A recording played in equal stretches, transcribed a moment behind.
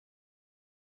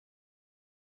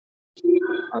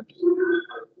Okay.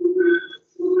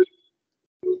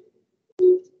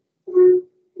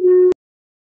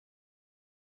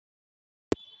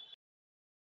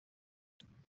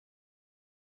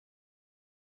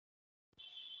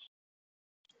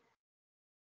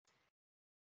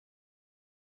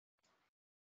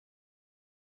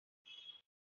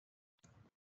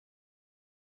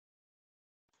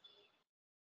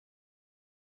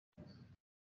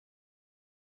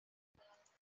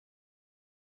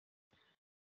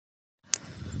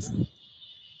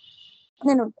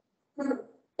 No.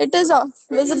 It is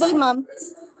visible, ma'am.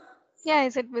 Yeah,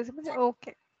 is it visible?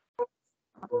 Okay.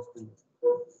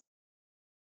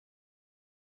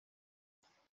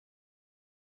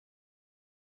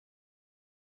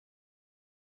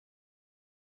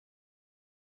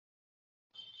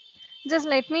 Just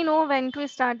let me know when to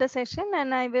start the session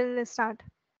and I will start.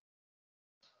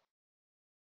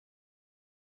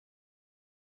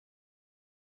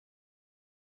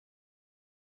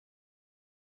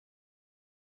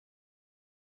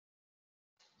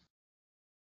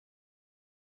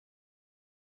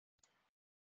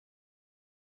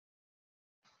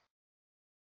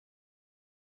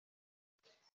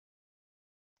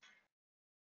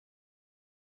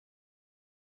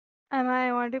 Am I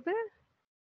audible?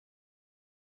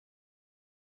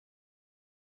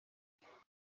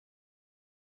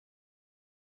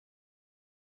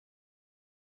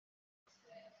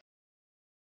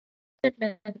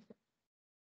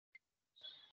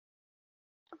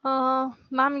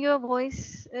 Ma'am, your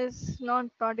voice is not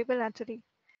audible actually.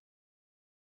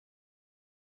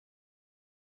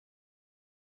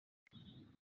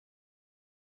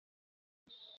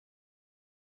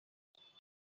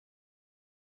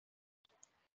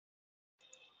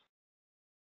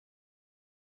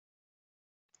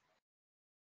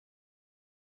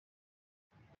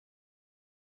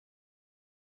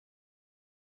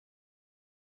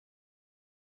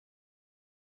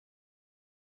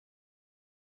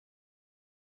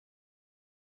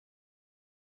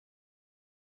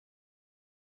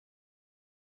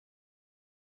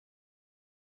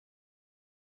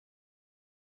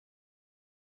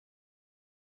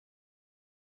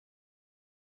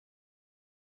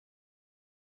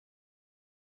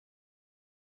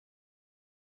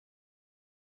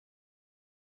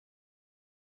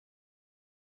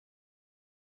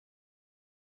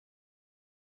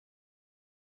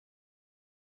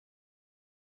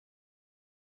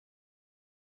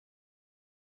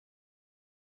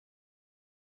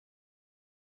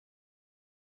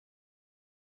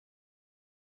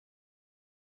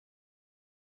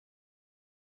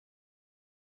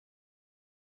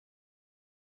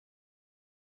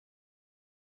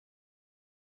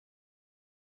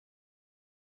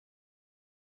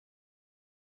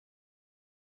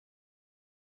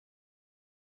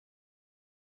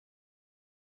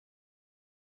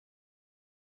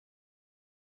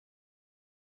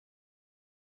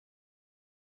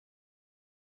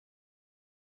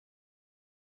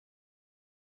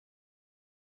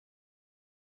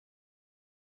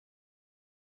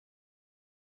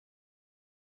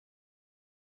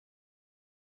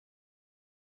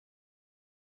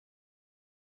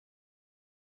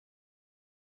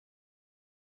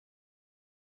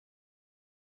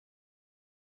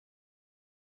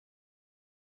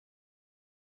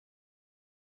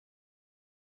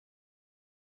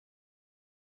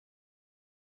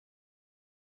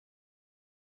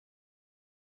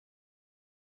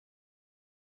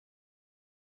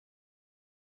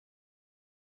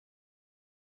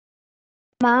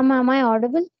 Ma'am, am I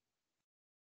audible?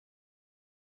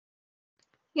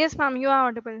 Yes, ma'am, you are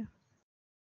audible.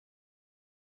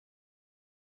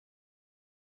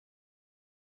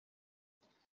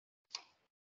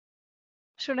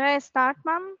 Should I start,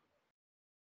 ma'am?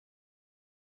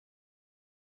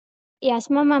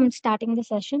 Yes, ma'am, I'm starting the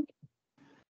session.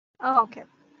 Oh, okay.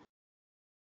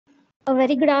 A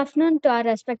very good afternoon to our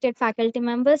respected faculty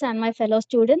members and my fellow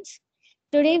students.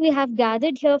 Today we have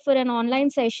gathered here for an online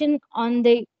session on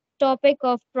the topic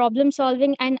of problem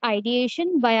solving and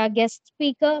ideation by our guest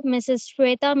speaker, Mrs.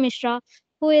 Shweta Mishra,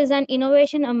 who is an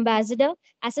innovation ambassador,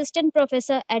 assistant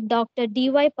professor at Dr.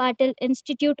 D.Y. Patil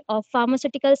Institute of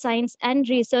Pharmaceutical Science and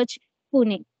Research,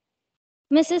 Pune.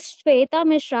 Mrs. Shweta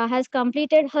Mishra has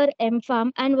completed her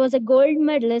MPharm and was a gold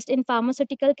medalist in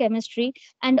pharmaceutical chemistry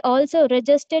and also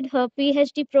registered her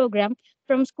PhD program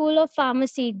from School of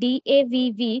Pharmacy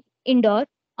DAVV Indore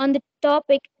on the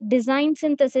topic design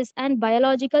synthesis and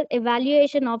biological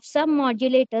evaluation of some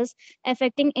modulators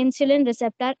affecting insulin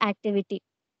receptor activity.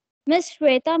 Ms.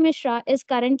 Shweta Mishra is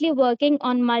currently working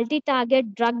on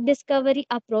multi-target drug discovery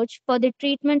approach for the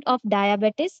treatment of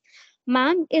diabetes.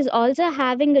 Ma'am is also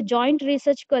having a joint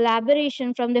research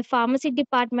collaboration from the pharmacy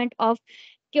department of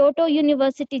Kyoto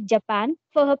University, Japan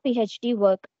for her PhD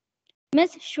work.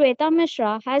 Ms. Shweta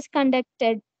Mishra has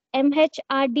conducted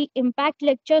MHRD Impact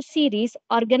Lecture Series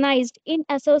organized in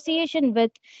association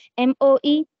with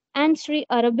MOE and Sri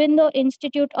Aurobindo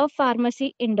Institute of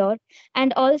Pharmacy, Indore,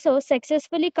 and also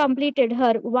successfully completed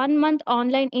her 1 month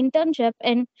online internship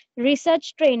in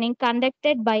research training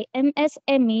conducted by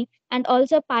MSME and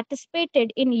also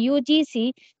participated in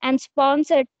UGC and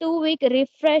sponsored 2 week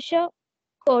refresher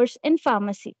course in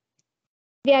pharmacy.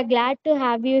 We are glad to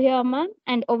have you here, ma'am,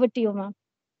 and over to you, ma'am.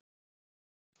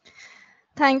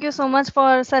 Thank you so much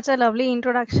for such a lovely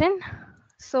introduction.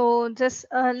 So just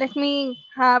let me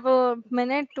have a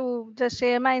minute to just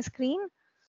share my screen.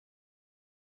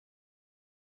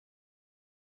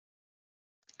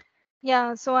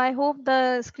 Yeah, so I hope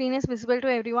the screen is visible to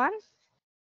everyone.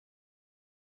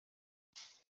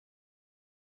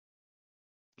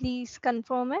 Please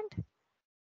confirm it.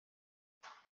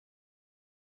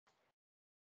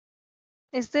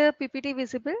 Is the PPT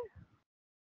visible?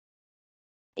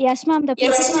 Yes, ma'am. The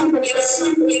Yes, PPT.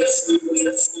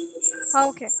 ma'am.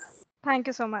 Okay, thank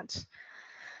you so much.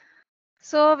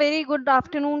 So very good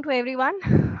afternoon to everyone.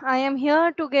 I am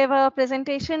here to give a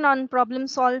presentation on problem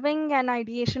solving and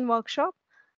ideation workshop.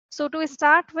 So to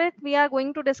start with, we are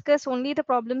going to discuss only the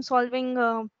problem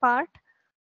solving part.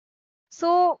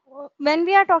 So when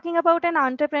we are talking about an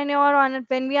entrepreneur or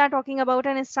when we are talking about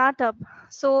an startup,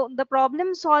 so the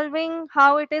problem solving,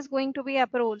 how it is going to be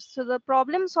approached. So the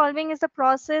problem solving is the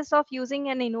process of using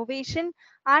an innovation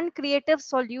and creative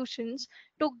solutions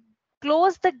to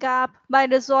close the gap by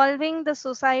resolving the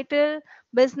societal,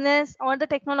 business, or the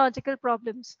technological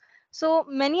problems. So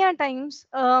many a times,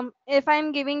 if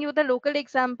I'm giving you the local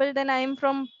example, then I am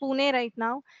from Pune right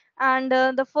now, and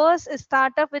the first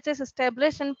startup which is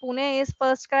established in Pune is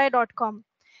firstcry.com.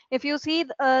 If you see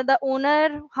the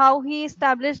owner, how he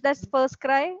established that first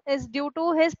cry is due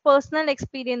to his personal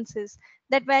experiences,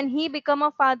 that when he become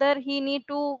a father, he need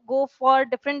to go for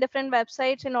different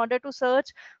websites in order to search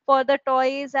for the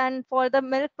toys and for the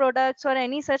milk products or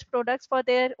any such products for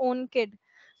their own kid.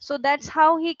 So that's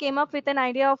how he came up with an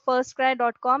idea of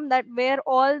firstcry.com, that where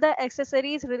all the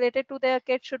accessories related to their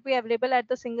kid should be available at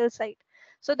the single site.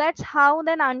 So that's how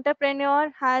then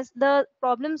entrepreneur has the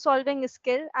problem solving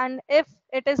skill, and if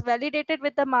it is validated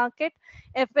with the market,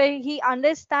 if he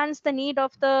understands the need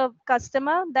of the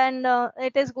customer, then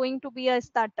it is going to be a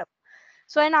startup.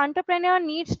 So an entrepreneur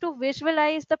needs to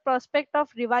visualize the prospect of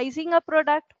revising a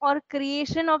product or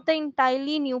creation of the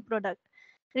entirely new product.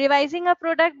 Revising a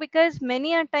product, because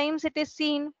many a times it is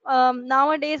seen,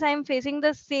 nowadays I am facing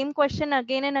the same question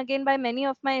again and again by many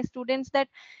of my students, that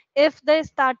if the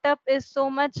startup is so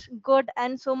much good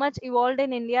and so much evolved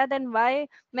in India, then why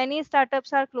many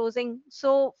startups are closing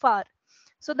so far?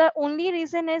 So the only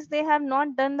reason is they have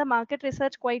not done the market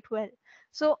research quite well.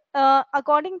 So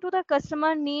according to the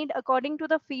customer need, according to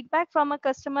the feedback from a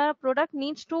customer, product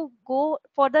needs to go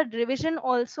for the revision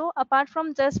also, apart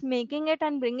from just making it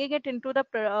and bringing it into the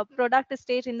product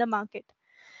stage in the market.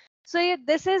 So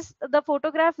this is the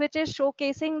photograph which is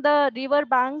showcasing the river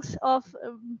banks of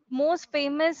most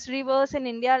famous rivers in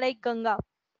India, like Ganga.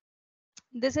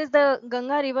 This is the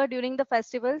Ganga river during the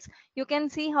festivals. You can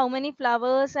see how many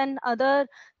flowers and other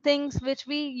things which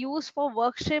we use for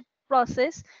worship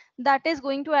process, that is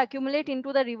going to accumulate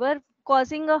into the river,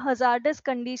 causing a hazardous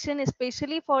condition,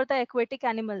 especially for the aquatic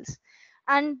animals.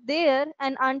 And there,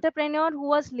 an entrepreneur who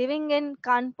was living in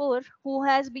Kanpur, who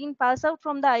has been passed out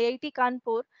from the IIT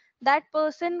Kanpur, that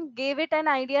person gave it an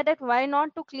idea that why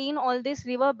not to clean all these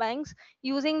river banks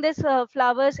using this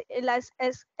flowers,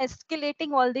 as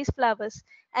escalating all these flowers.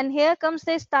 And here comes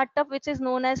the startup which is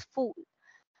known as Fool.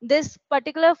 This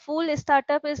particular Fool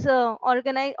startup is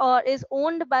organized or is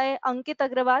owned by Ankit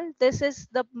Agrawal. This is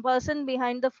the person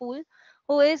behind the Fool,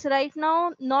 who is right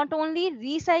now not only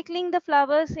recycling the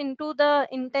flowers into the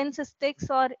intense sticks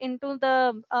or into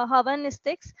the havan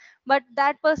sticks, but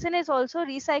that person is also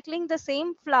recycling the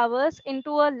same flowers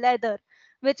into a leather,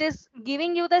 which is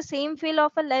giving you the same feel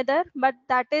of a leather, but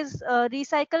that is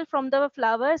recycled from the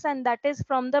flowers and that is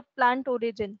from the plant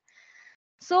origin.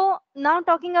 So now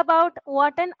talking about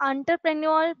what an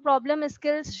entrepreneurial problem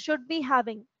skills should be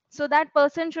having. So that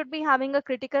person should be having a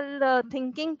critical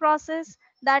thinking process.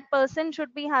 That person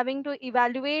should be having to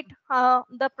evaluate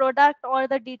the product or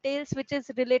the details which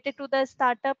is related to the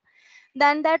startup.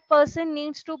 Then that person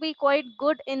needs to be quite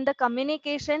good in the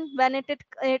communication when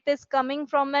it is coming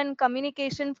from an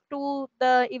communication to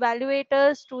the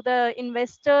evaluators, to the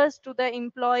investors, to the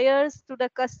employers, to the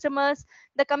customers.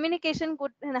 The communication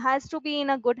has to be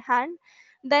in a good hand.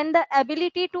 Then the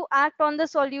ability to act on the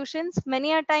solutions.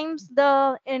 Many a times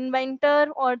the inventor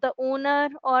or the owner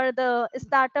or the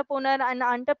startup owner and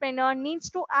entrepreneur needs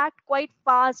to act quite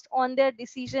fast on their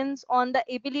decisions, on the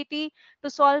ability to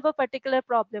solve a particular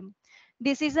problem.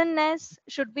 Decisiveness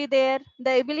should be there,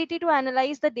 the ability to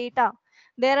analyze the data.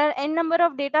 There are n number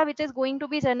of data which is going to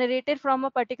be generated from a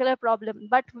particular problem,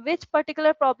 but which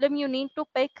particular problem you need to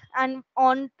pick and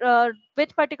on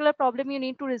which particular problem you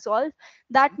need to resolve,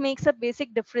 that makes a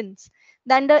basic difference.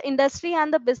 Then the industry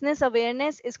and the business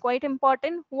awareness is quite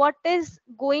important. What is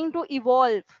going to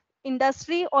evolve?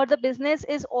 Industry or the business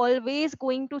is always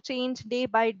going to change day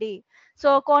by day.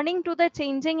 So according to the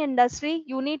changing industry,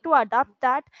 you need to adapt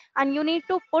that, and you need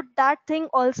to put that thing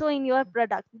also in your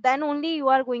product. Then only you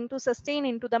are going to sustain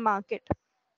into the market.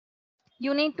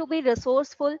 You need to be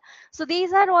resourceful. So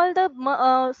these are all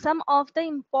the some of the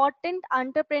important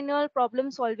entrepreneurial problem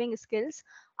solving skills,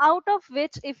 out of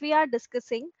which if we are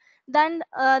discussing, then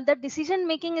the decision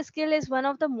making skill is one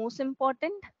of the most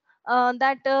important.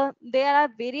 That there are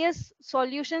various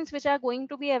solutions which are going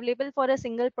to be available for a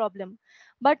single problem,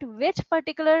 but which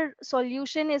particular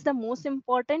solution is the most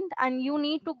important and you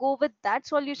need to go with that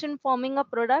solution forming a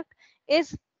product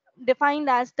is defined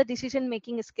as the decision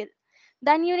making skill.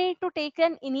 Then you need to take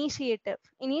an initiative.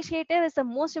 Initiative is the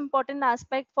most important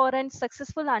aspect for a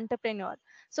successful entrepreneur.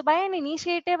 So by an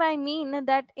initiative, I mean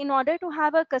that in order to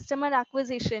have a customer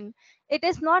acquisition, it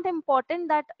is not important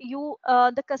that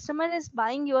the customer is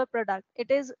buying your product.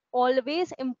 It is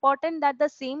always important that the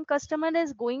same customer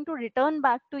is going to return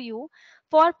back to you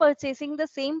for purchasing the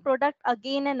same product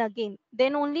again and again.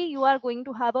 Then only you are going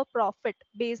to have a profit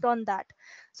based on that.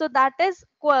 So that is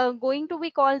going to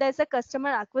be called as a customer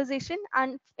acquisition.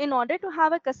 And in order to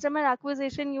have a customer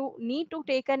acquisition, you need to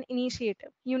take an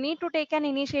initiative. You need to take an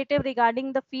initiative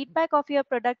regarding the feedback of your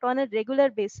product on a regular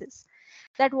basis,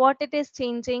 that what it is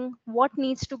changing, what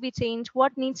needs to be changed,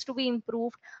 what needs to be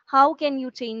improved, how can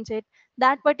you change it.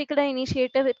 That particular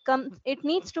initiative, it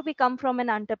needs to be come from an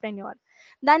entrepreneur.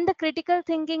 Then the critical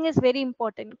thinking is very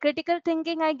important. Critical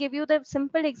thinking, I give you the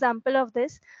simple example of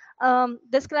this.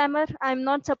 Disclaimer, I'm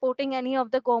not supporting any of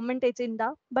the government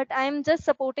agenda, but I'm just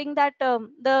supporting that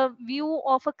the view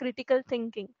of a critical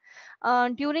thinking.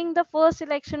 During the first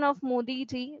election of Modi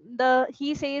ji,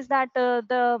 he says that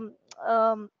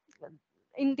um,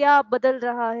 India बदल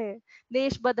रहा है,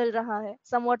 देश बदल रहा है,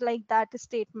 somewhat like that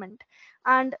statement.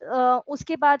 And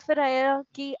उसके बाद फिर आया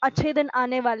कि अच्छे दिन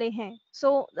आने वाले हैं.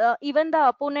 So even the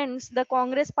opponents, the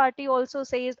Congress party also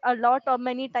says a lot or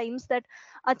many times that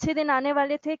अच्छे दिन आने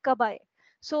वाले थे, कब आए.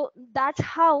 So that's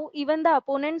how even the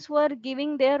opponents were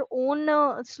giving their own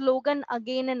slogan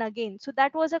again and again. So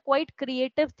that was a quite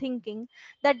creative thinking,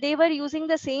 that they were using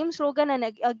the same slogan and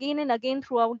again and again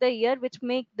throughout the year, which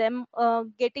make them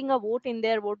getting a vote in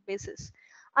their vote basis.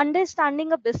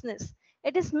 Understanding a business,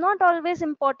 it is not always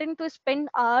important to spend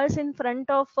hours in front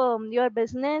of your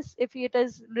business if it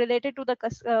is related to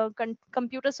the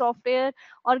computer software,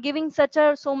 or giving such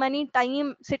a so many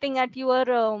time sitting at your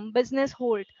business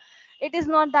hold. It is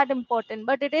not that important,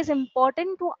 but it is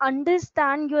important to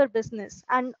understand your business,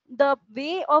 and the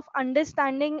way of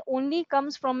understanding only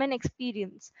comes from an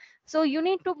experience. So you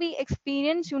need to be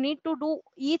experienced, you need to do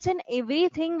each and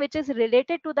everything which is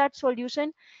related to that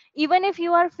solution. Even if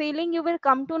you are failing, you will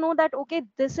come to know that okay,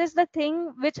 this is the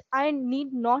thing which I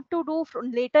need not to do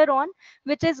from later on,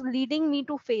 which is leading me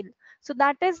to fail. So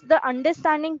that is the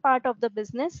understanding part of the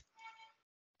business.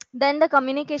 Then the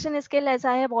communication skill, as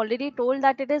I have already told,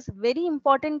 that it is very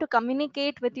important to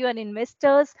communicate with your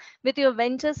investors, with your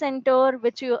venture center,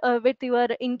 with your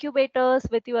incubators,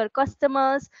 with your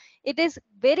customers. It is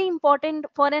very important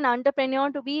for an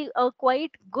entrepreneur to be a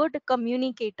quite good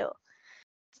communicator.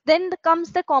 Then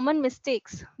comes the common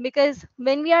mistakes, because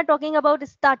when we are talking about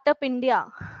startup India,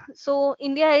 so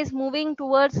India is moving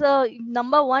towards a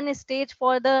number one stage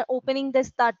for the opening the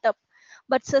startup,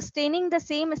 but sustaining the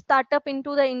same startup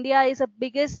into the India is a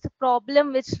biggest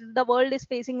problem which the world is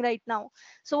facing right now.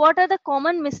 So what are the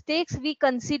common mistakes we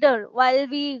consider while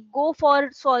we go for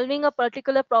solving a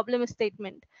particular problem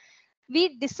statement?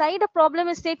 We decide a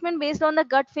problem statement based on the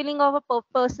gut feeling of a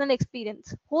personal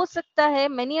experience. हो सकता है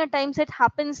many a times it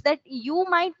happens that you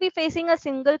might be facing a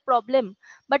single problem,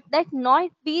 but that not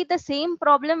be the same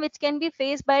problem which can be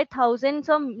faced by thousands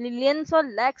or millions or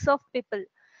lakhs of people.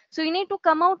 So you need to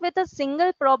come out with a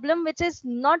single problem which is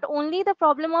not only the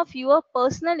problem of your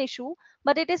personal issue,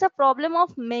 but it is a problem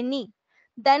of many.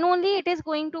 Then only it is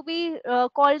going to be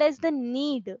called as the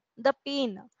need, the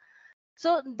pain.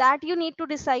 So that you need to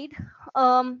decide.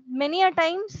 Many a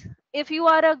times if you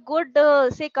are a good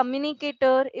say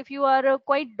communicator, if you are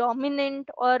quite dominant,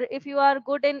 or if you are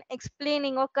good in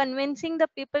explaining or convincing the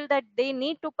people that they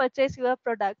need to purchase your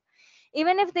product,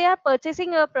 even if they are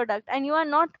purchasing your product and you are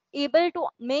not able to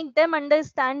make them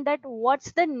understand that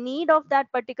what's the need of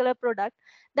that particular product,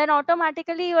 then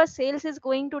automatically your sales is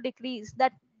going to decrease.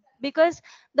 That because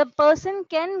the person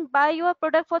can buy your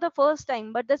product for the first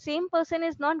time, but the same person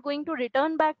is not going to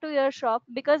return back to your shop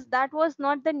because that was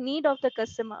not the need of the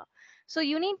customer. So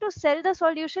you need to sell the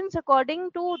solutions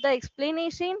according to the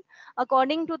explanation,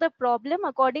 according to the problem,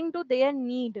 according to their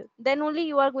need, then only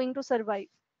you are going to survive.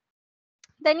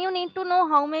 Then you need to know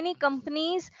how many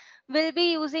companies will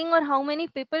be using or how many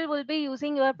people will be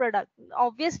using your product.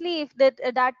 Obviously if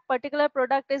that particular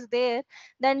product is there,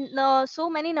 then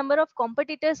so many number of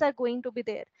competitors are going to be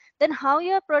there. Then how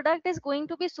your product is going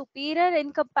to be superior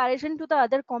in comparison to the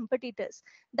other competitors,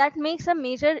 that makes a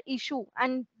major issue,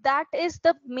 and that is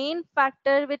the main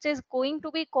factor which is going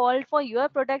to be called for your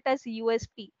product as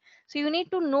USP. So you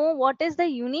need to know what is the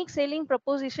unique selling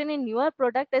proposition in your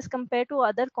product as compared to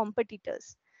other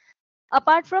competitors.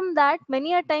 Apart from that,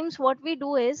 many a times what we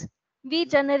do is we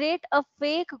generate a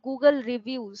fake Google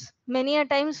reviews. Many a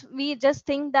times we just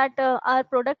think that our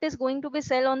product is going to be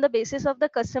sell on the basis of the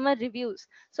customer reviews.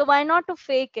 So why not to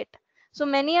fake it? So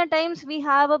many a times we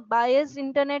have a biased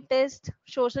internet test,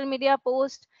 social media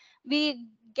post. We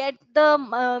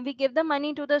we give the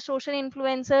money to the social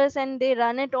influencers and they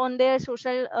run it on their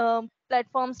social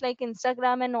platforms like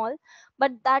Instagram and all,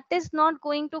 but that is not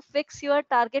going to fix your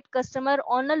target customer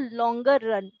on a longer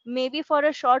run. Maybe for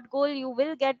a short goal you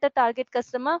will get the target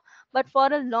customer, but for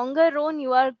a longer run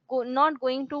you are not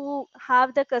going to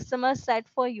have the customer set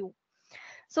for you.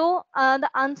 So the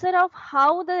answer of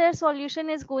how their solution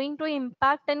is going to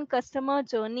impact in customer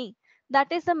journey, that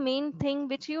is the main thing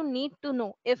which you need to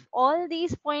know. If all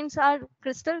these points are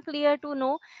crystal clear to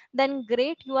know, then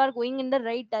great, you are going in the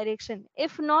right direction.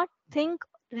 If not, think,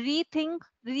 rethink,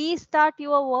 restart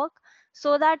your work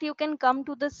so that you can come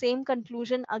to the same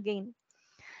conclusion again.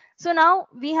 So now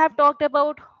we have talked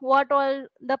about what all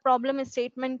the problem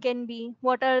statement can be,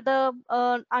 what are the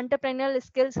entrepreneurial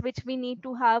skills which we need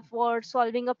to have for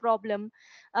solving a problem.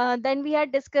 Then we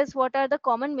had discussed what are the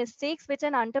common mistakes which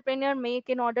an entrepreneur make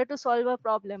in order to solve a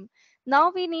problem.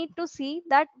 Now we need to see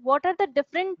that what are the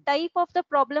different type of the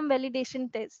problem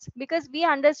validation tests, because we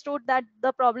understood that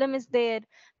the problem is there.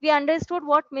 We understood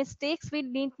what mistakes we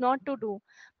need not to do,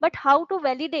 but how to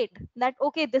validate that,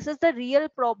 okay, this is the real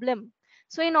problem.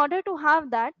 So in order to have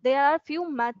that, there are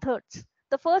few methods.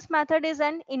 The first method is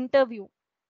an interview.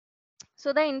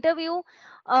 So the interview,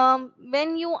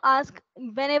 whenever you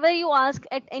ask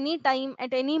at any time,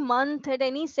 at any month, at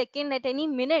any second, at any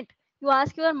minute, you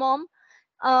ask your mom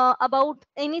about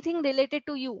anything related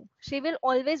to you, she will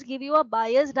always give you a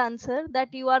biased answer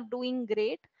that you are doing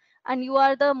great and you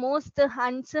are the most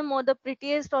handsome or the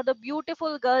prettiest or the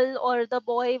beautiful girl or the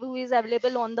boy who is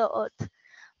available on the earth.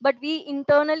 But we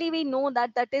internally we know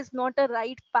that that is not a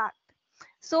right fact.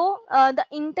 So the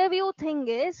interview thing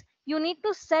is you need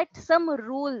to set some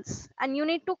rules and you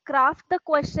need to craft the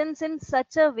questions in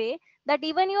such a way that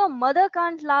even your mother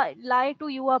can't lie to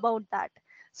you about that.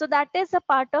 So that is a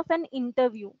part of an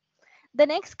interview. The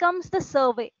next comes the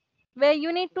survey, where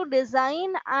you need to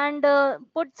design and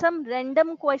put some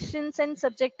random questions and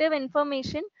subjective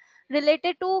information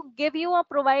related to give you or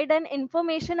provide an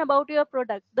information about your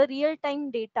product, the real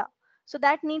time data. So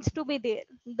that needs to be there,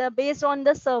 the based on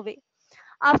the survey.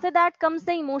 After that comes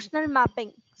the emotional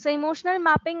mapping. So emotional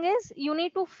mapping is you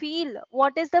need to feel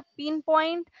what is the pain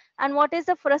point and what is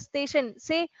the frustration.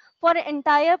 Say for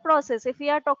entire process, if we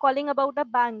are calling about a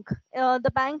bank,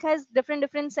 the bank has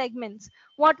different segments.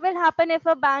 What will happen if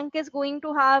a bank is going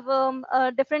to have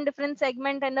a different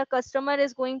segment and the customer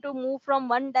is going to move from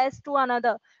one desk to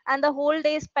another and the whole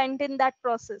day is spent in that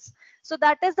process. So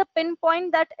that is the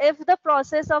pinpoint that if the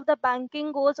process of the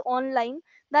banking goes online,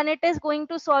 then it is going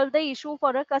to solve the issue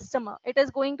for a customer. It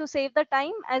is going to save the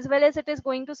time as well as it is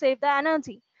going to save the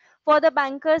energy for the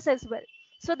bankers as well.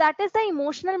 So that is the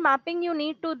emotional mapping you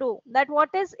need to do, that what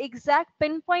is exact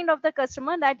pinpoint of the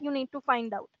customer that you need to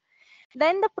find out.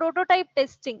 Then the prototype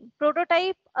testing.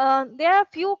 Prototype, there are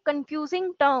few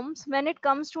confusing terms when it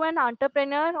comes to an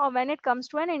entrepreneur or when it comes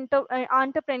to an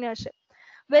entrepreneurship,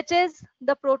 which is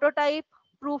the prototype,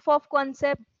 proof of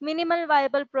concept, minimal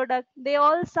viable product. They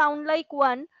all sound like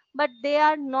one, but they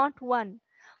are not one.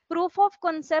 Proof of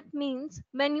concept means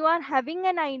when you are having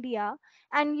an idea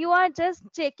and you are just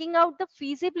checking out the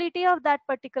feasibility of that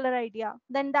particular idea,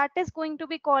 then that is going to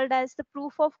be called as the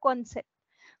proof of concept.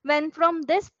 when from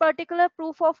this particular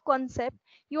proof of concept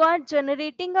you are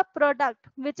generating a product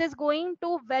which is going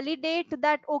to validate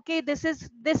that okay, this is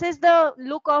the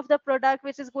look of the product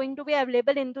which is going to be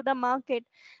available into the market,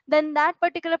 then that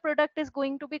particular product is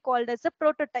going to be called as a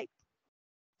prototype.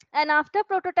 And after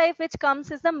prototype, which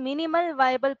comes is the minimal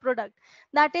viable product.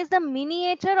 That is the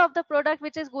miniature of the product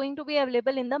which is going to be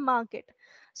available in the market.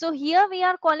 So here we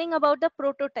are calling about the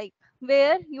prototype,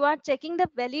 where you are checking the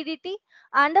validity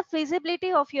and the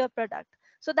feasibility of your product.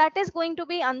 So that is going to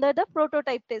be under the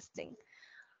prototype testing.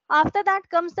 After that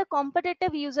comes the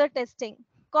competitive user testing.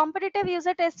 Competitive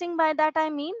user testing, by that I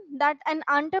mean that an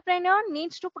entrepreneur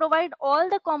needs to provide all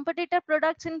the competitor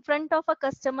products in front of a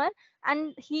customer,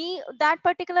 and that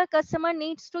particular customer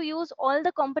needs to use all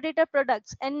the competitor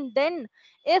products, and then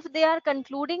if they are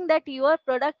concluding that your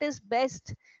product is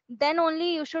best, then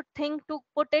only you should think to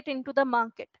put it into the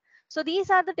market. So these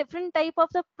are the different type of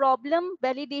the problem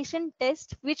validation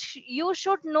test which you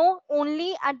should know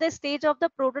only at the stage of the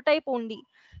prototype only,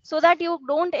 so that you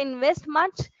don't invest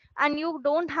much and you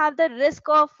don't have the risk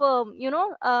of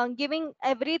giving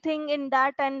everything in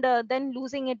that and then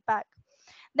losing it back.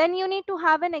 Then you need to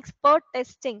have an expert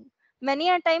testing. Many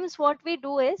a times what we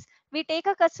do is we take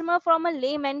a customer from a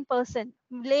layman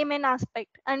aspect,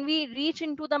 and we reach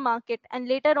into the market, and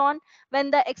later on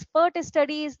when the expert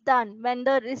study is done, when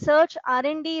the research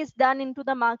R&D is done into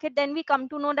the market, then we come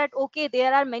to know that okay,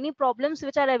 there are many problems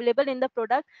which are available in the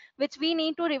product which we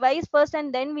need to revise first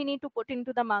and then we need to put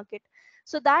into the market.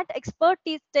 So that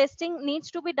testing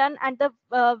needs to be done at the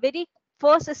very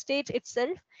first stage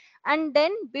itself. And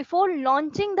then before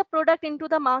launching the product into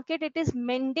the market, it is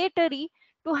mandatory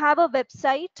to have a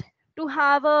website, to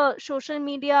have a social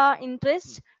media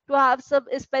interest, to have some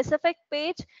specific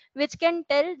page which can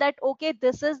tell that okay,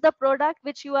 this is the product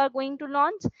which you are going to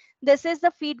launch, this is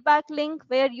the feedback link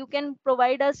where you can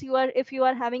provide us your, if you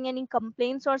are having any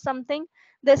complaints or something,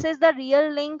 this is the real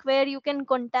link where you can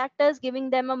contact us giving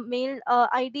them a mail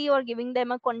ID or giving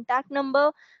them a contact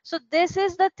number. So this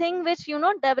is the thing which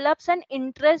develops an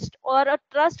interest or a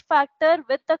trust factor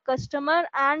with the customer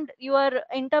and your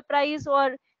enterprise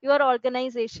or your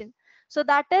organization. So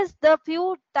that is the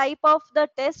few type of the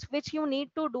test which you need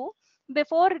to do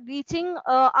before reaching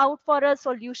out for a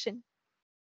solution.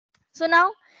 So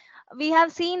now we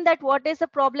have seen that what is the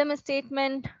problem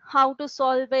statement, how to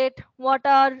solve it, what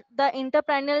are the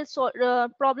entrepreneurial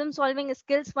problem solving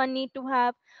skills one need to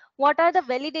have, what are the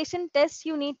validation tests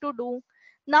you need to do.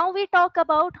 Now we talk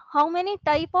about how many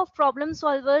type of problem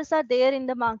solvers are there in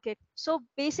the market. So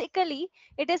basically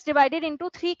it is divided into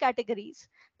three categories.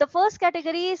 The first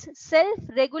category is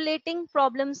self-regulating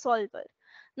problem solver.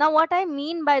 Now what I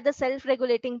mean by the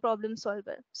self-regulating problem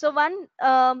solver, so one,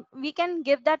 we can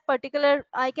give that particular,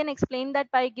 I can explain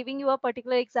that by giving you a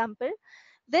particular example.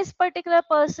 This particular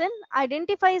person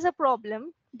identifies a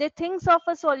problem, they thinks of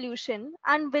a solution,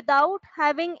 and without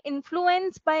having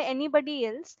influence by anybody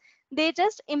else, they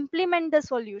just implement the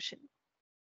solution.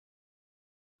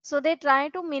 So they try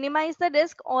to minimize the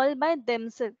risk all by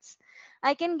themselves.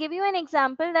 I can give you an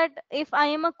example that if I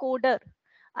am a coder,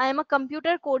 I am a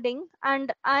computer coding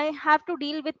and I have to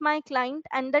deal with my client,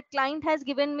 and the client has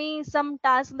given me some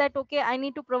task that okay, I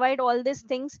need to provide all these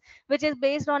things which is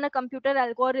based on a computer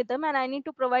algorithm, and I need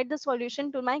to provide the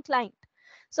solution to my client.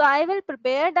 So I will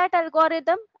prepare that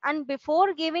algorithm, and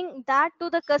before giving that to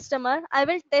the customer, I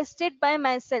will test it by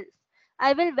myself.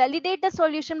 I will validate the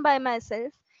solution by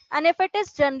myself, and if it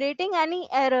is generating any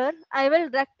error, I will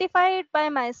rectify it by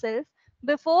myself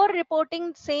before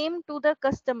reporting same to the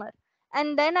customer,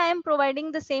 and then I am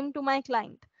providing the same to my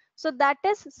client. So that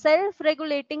is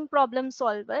self-regulating problem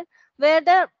solver, where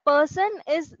the person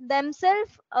is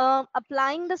themselves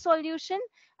applying the solution,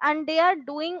 and they are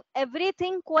doing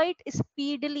everything quite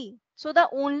speedily. So the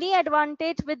only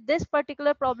advantage with this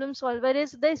particular problem solver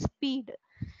is the speed.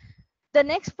 The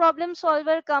next problem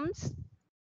solver comes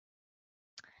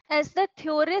as the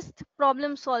theorist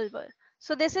problem solver.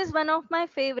 So this is one of my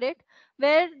favorite,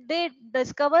 where they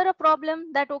discover a problem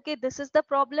that okay, this is the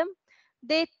problem.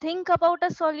 They think about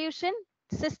a solution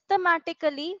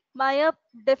systematically by a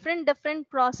different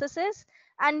processes,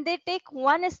 and they take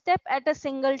one step at a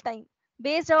single time.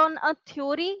 Based on a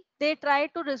theory, they try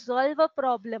to resolve a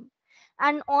problem,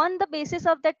 and on the basis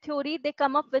of that theory, they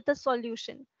come up with a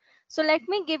solution. So let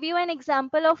me give you an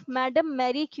example of Madame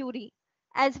Marie Curie.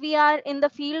 As we are in the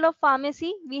field of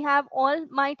pharmacy, we have all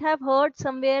might have heard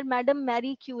somewhere Madame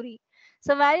Marie Curie.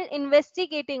 So while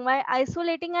investigating, while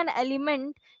isolating an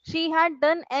element, she had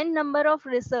done n number of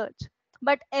research,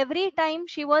 but every time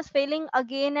she was failing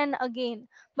again and again.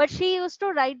 But she used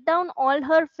to write down all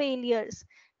her failures.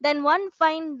 Then one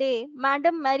fine day,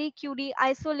 Madame Marie Curie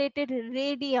isolated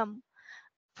radium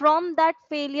from that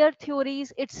failure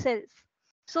theories itself.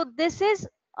 So this is,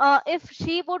 if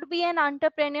she would be an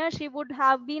entrepreneur, she would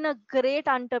have been a great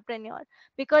entrepreneur,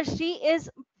 because she is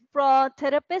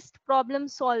therapist problem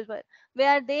solver,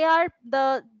 where they are,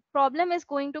 the problem is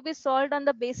going to be solved on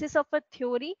the basis of a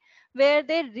theory where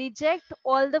they reject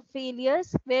all the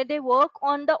failures, where they work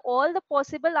on the all the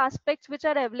possible aspects which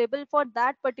are available for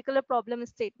that particular problem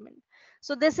statement.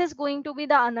 So this is going to be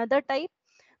the another type.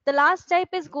 The last type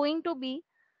is going to be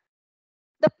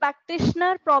the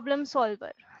practitioner problem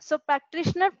solver. So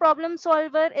practitioner problem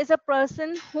solver is a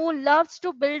person who loves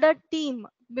to build a team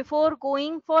before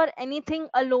going for anything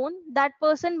alone. That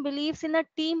person believes in a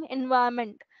team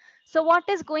environment. So what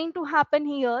is going to happen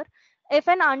here, if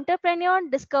an entrepreneur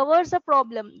discovers a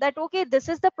problem, that okay, this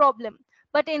is the problem,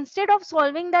 but instead of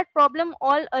solving that problem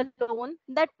all alone,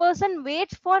 that person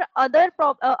waits for other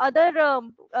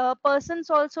persons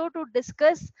also to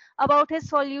discuss about his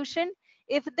solution.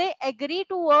 If they agree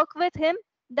to work with him,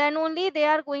 then only they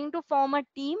are going to form a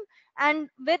team, and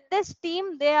with this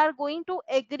team they are going to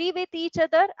agree with each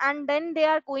other, and then they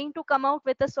are going to come out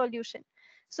with a solution.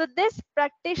 So this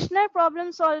practitioner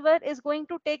problem solver is going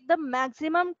to take the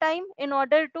maximum time in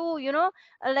order to,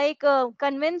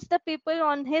 convince the people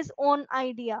on his own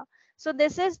idea. So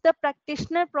this is the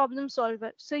practitioner problem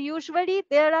solver. So usually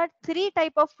there are three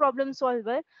type of problem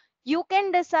solver. You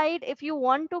can decide, if you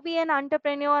want to be an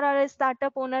entrepreneur or a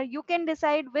startup owner, you can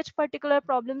decide which particular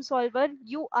problem solver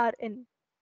you are in.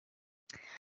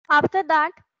 After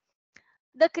that,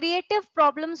 the creative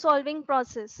problem solving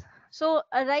process. So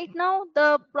right now,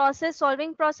 the process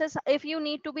solving process, if you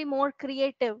need to be more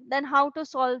creative, then how to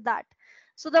solve that?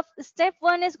 So the step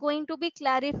one is going to be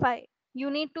clarify. You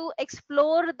need to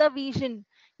explore the vision.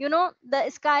 The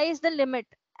sky is the limit.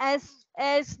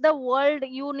 As the world,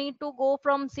 you need to go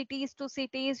from cities to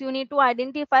cities. You need to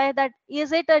identify that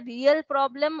is it a real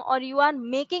problem, or you are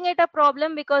making it a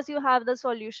problem because you have the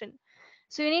solution.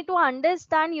 So you need to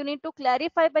understand, you need to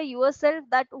clarify by yourself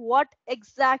that what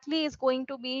exactly is going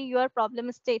to be your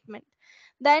problem statement.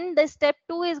 Then the step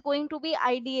two is going to be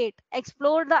ideate,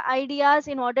 explore the ideas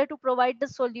in order to provide the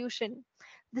solution.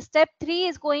 The step three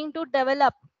is going to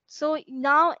develop. So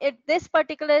now at this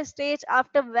particular stage,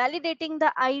 after validating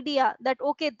the idea that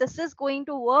okay, this is going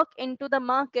to work into the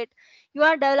market, you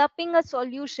are developing a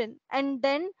solution. And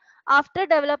then after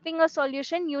developing a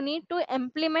solution, you need to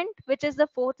implement, which is the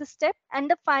fourth step. And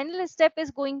the final step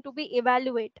is going to be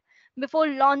evaluate. Before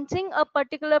launching a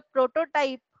particular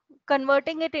prototype,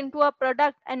 converting it into a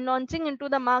product and launching into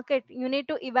the market, you need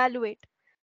to evaluate.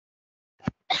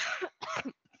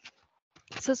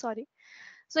 So sorry.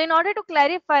 So in order to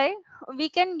clarify, we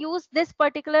can use this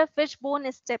particular fishbone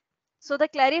step. So the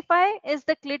clarify is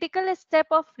the critical step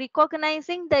of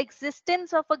recognizing the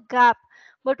existence of a gap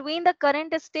between the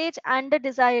current stage and the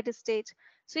desired stage.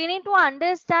 So you need to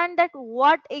understand that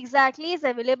what exactly is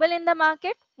available in the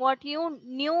market, what you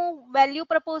new value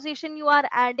proposition you are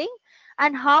adding,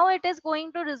 and how it is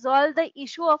going to resolve the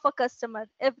issue of a customer.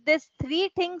 If these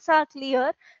three things are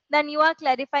clear, then you are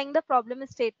clarifying the problem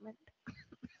statement.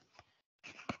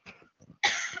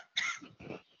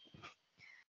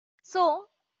 So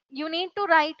you need to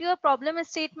write your problem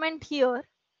statement here.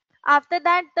 After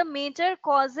that, the major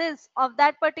causes of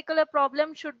that particular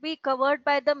problem should be covered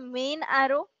by the main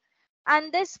arrow.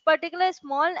 And this particular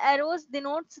small arrows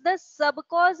denotes the sub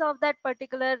cause of that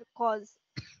particular cause.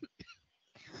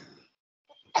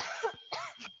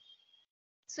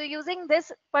 So using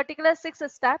this particular six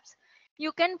steps,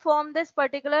 you can form this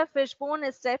particular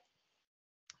fishbone step.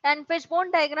 And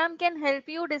fishbone diagram can help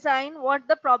you design what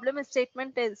the problem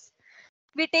statement is.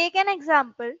 We take an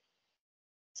example.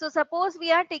 So suppose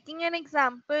we are taking an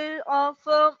example of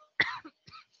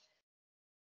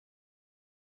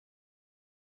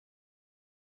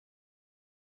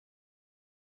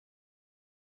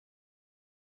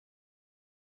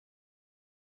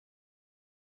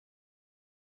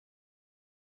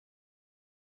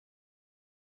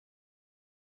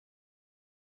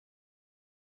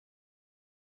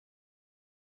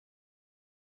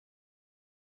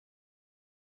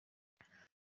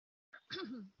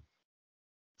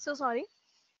so sorry.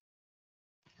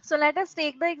 So let us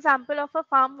take the example of a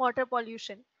farm water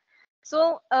pollution.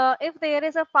 So if there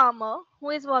is a farmer who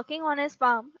is working on his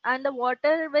farm, and the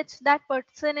water which that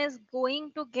person is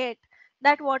going to get,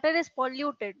 that water is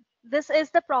polluted. This is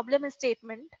the problem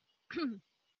statement.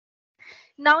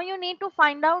 Now you need to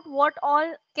find out what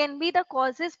all can be the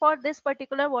causes for this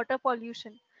particular water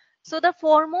pollution. So the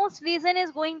foremost reason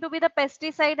is going to be the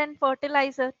pesticide and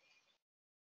fertilizer.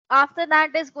 After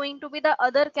that is going to be the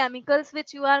other chemicals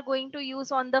which you are going to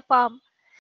use on the farm.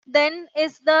 Then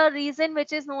is the reason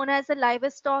which is known as the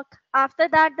livestock. After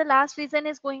that, the last reason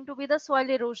is going to be the soil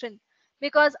erosion,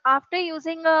 because after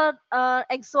using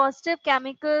exhaustive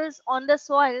chemicals on the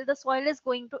soil is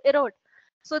going to erode.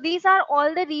 So these are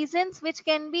all the reasons which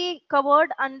can be covered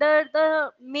under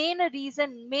the main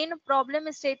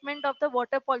problem statement of the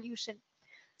water pollution.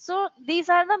 So these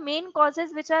are the main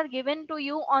causes which are given to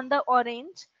you on the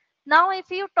orange. Now, if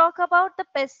you talk about the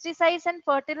pesticides and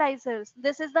fertilizers,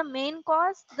 this is the main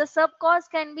cause. The sub cause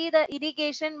can be the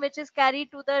irrigation which is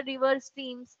carried to the river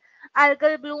streams.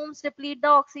 Algal blooms deplete the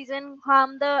oxygen,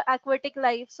 harm the aquatic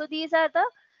life. So these are the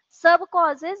sub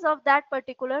causes of that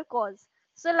particular cause.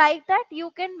 So like that, you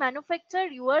can manufacture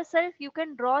yourself, you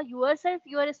can draw yourself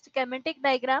your schematic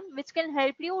diagram, which can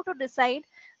help you to decide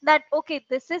that okay,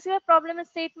 this is your problem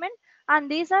statement,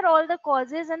 and these are all the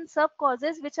causes and sub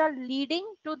causes which are leading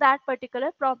to that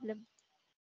particular problem.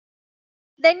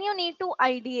 Then you need to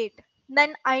ideate.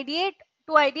 Then ideate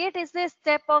is the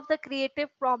step of the creative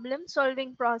problem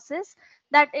solving process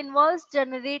that involves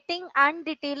generating and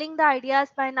detailing the ideas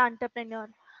by an entrepreneur.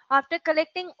 After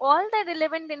collecting all the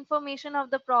relevant information of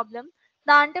the problem,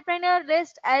 the entrepreneur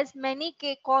lists as many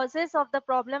causes of the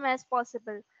problem as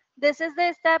possible. This is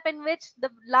the step in which the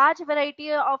large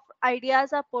variety of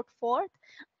ideas are put forth.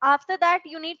 After that,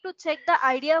 you need to check the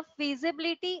idea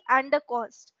feasibility and the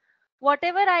cost.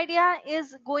 Whatever idea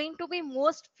is going to be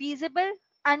most feasible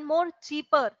and more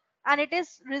cheaper, and it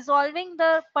is resolving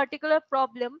the particular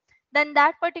problem, then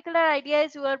that particular idea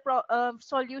is your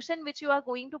solution which you are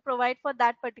going to provide for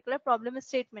that particular problem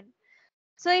statement.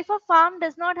 So if a farm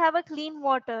does not have a clean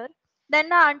water, then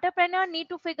the entrepreneur need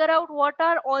to figure out what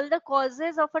are all the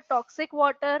causes of a toxic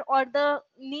water, or the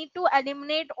need to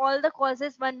eliminate all the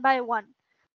causes one by one.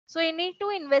 So you need to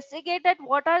investigate that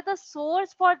what are the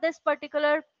source for this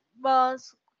particular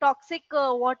toxic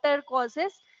water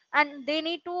causes, and they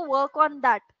need to work on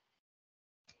that.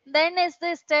 Then is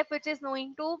the step which is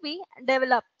going to be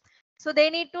developed. So they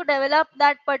need to develop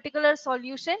that particular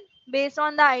solution based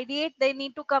on the ideate. They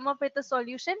need to come up with a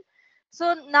solution.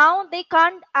 So now they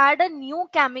can't add a new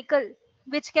chemical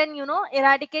which can,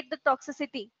 eradicate the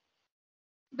toxicity,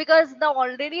 because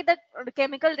the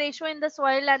chemical ratio in the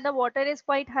soil and the water is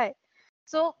quite high.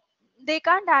 So they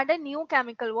can't add a new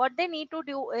chemical. What they need to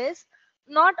do is,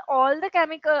 not all the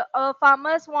chemical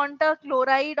farmers want a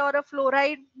chloride or a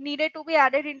fluoride needed to be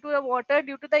added into the water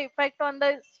due to the effect on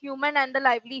the human and the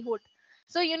livelihood.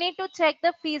 So you need to check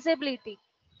the feasibility,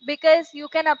 because you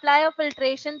can apply a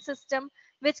filtration system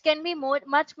which can be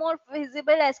much more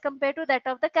feasible as compared to that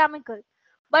of the chemical.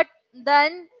 But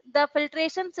then the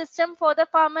filtration system for the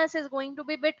farmers is going to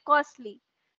be a bit costly.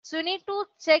 So you need to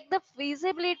check the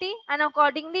feasibility, and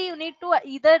accordingly you need to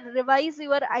either revise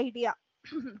your idea.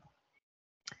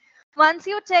 Once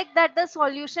you check that the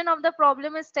solution of the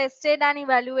problem is tested and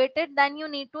evaluated, then you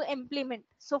need to implement.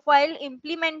 So while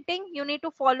implementing, you need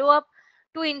to follow up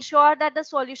to ensure that the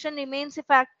solution remains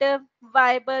effective,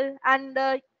 viable, and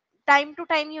time to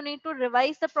time you need to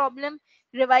revise the problem,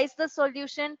 revise the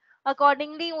solution.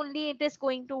 Accordingly only it is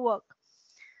going to work.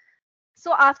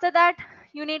 So after that,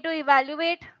 you need to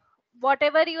evaluate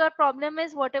whatever your problem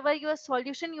is, whatever your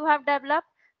solution you have developed,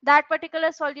 that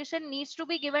particular solution needs to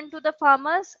be given to the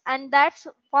farmers, and that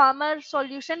farmer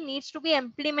solution needs to be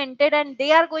implemented, and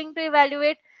they are going to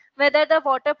evaluate whether the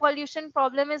water pollution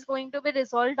problem is going to be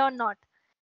resolved or not.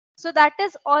 So that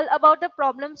is all about the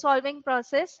problem solving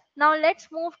process. Now let's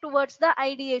move towards the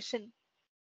ideation.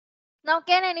 Now,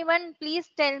 can anyone please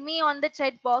tell me on the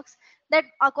chat box that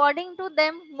according to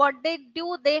them, what they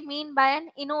mean by an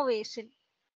innovation?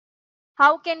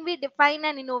 How can we define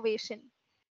an innovation?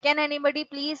 Can anybody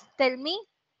please tell me?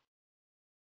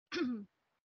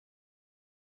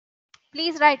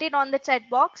 Please write it on the chat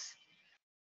box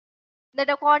that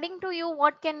according to you,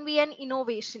 what can be an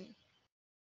innovation?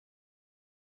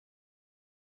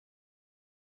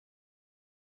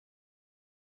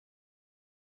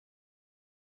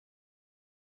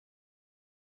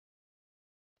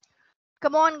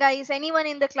 Come on, guys. Anyone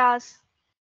in the class?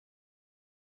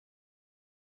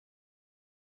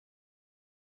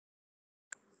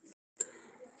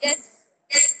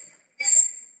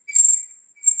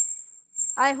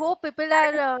 I hope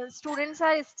students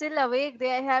are still awake.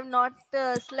 They have not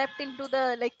slept into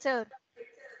the lecture.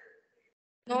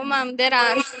 No, ma'am, there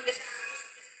are.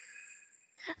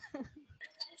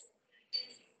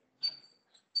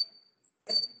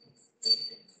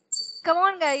 Come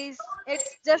on, guys.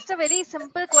 It's just a very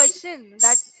simple question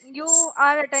that you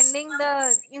are attending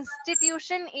the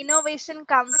Institution Innovation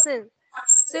Council.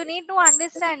 So you need to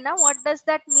understand now what does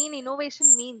that mean,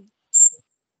 innovation mean.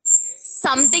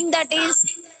 Something that is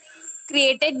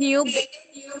created new,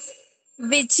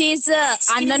 which is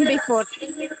unknown before.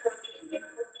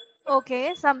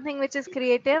 Okay, something which is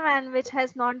creative and which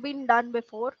has not been done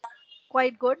before.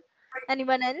 Quite good.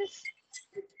 Anyone else?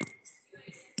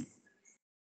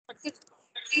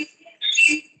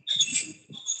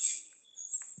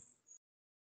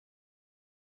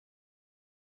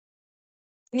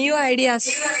 New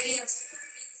ideas.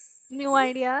 New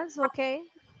ideas, okay.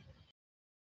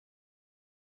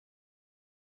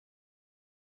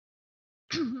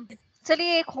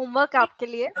 चलिए एक homework आपके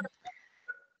लिए.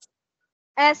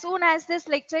 As soon as this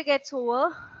lecture gets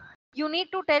over, you need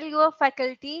to tell your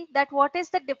faculty that what is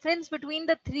the difference between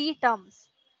the three terms: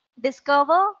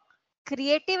 discover,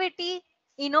 creativity,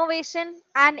 innovation,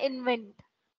 and invent.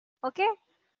 Okay.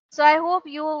 So I hope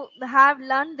you have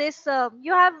learned this.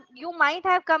 You might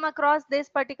have come across this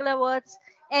particular words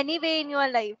anyway in your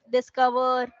life: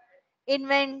 discover,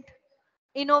 invent,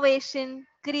 innovation,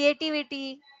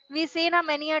 creativity. We see now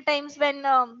many a times when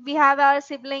we have our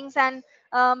siblings and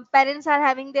parents are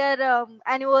having their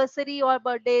anniversary or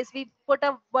birthdays. We put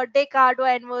a birthday card or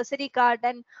anniversary card,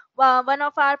 and one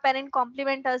of our parent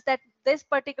compliment us that this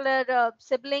particular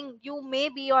sibling, you may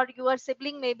be, or your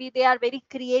sibling may be, they are very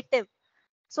creative.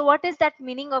 So what is that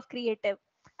meaning of creative?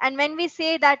 And when we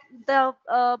say that the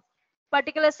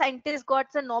particular scientist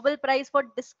got the Nobel Prize for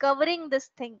discovering this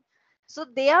thing, so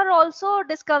they are also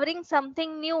discovering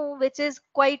something new which is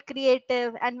quite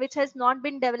creative and which has not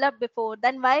been developed before.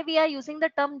 Then why we are using the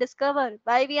term discover?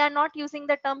 Why we are not using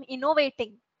the term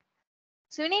innovating?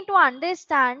 So you need to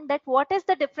understand that what is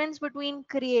the difference between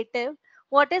creative,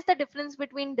 what is the difference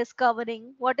between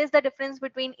discovering, what is the difference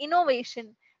between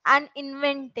innovation and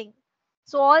inventing.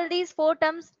 So all these four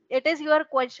terms, it is your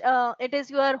question, it is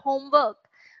your homework.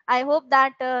 I hope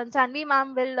that Janvi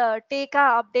ma'am will take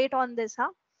a update on this. Huh?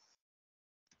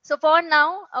 So for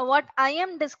now, what I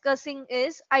am discussing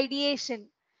is ideation.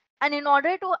 And in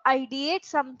order to ideate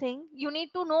something, you need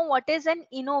to know what is an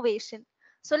innovation.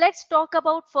 So let's talk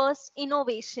about first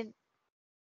innovation.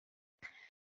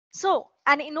 So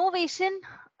an innovation,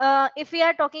 if we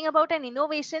are talking about an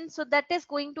innovation, so that is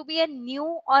going to be a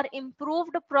new or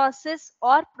improved process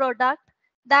or product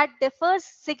that differs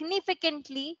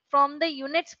significantly from the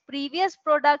unit's previous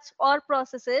products or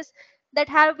processes that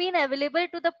have been available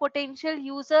to the potential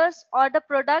users or the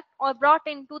product or brought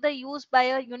into the use by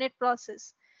a unit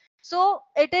process. So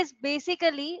it is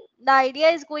basically the idea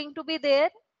is going to be there.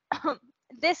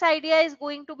 This idea is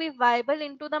going to be viable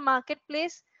into the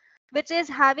marketplace, which is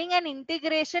having an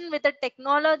integration with the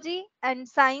technology and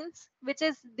science, which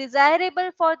is desirable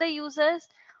for the users.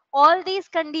 All these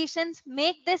conditions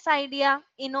make this idea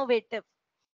innovative.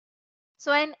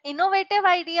 So an innovative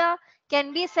idea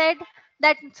can be said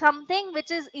that something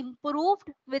which is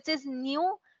improved, which is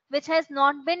new, which has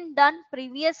not been done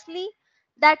previously,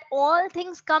 that all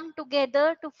things come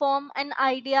together to form an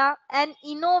idea, an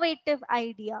innovative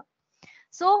idea.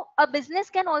 So a business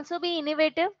can also be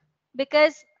innovative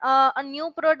because a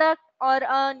new product or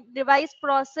a device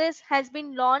process has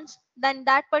been launched. Then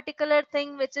that particular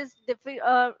thing which is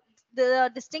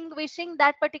distinguishing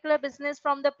that particular business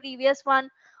from the previous one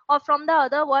or from the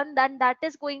other one, then that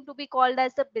is going to be called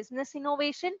as the business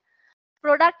innovation.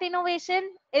 Product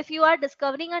innovation, if you are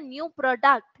discovering a new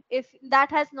product, if that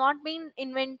has not been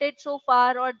invented so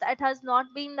far or that has not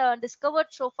been discovered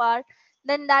so far,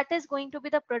 then that is going to be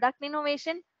the product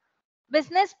innovation.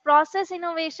 Business process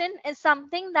innovation is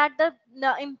something that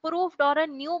the improved or a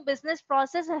new business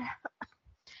process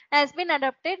has been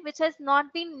adopted which has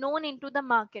not been known into the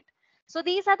market. So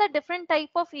these are the different type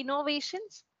of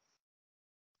innovations.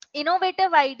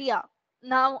 Innovative idea.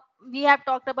 Now we have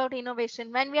talked about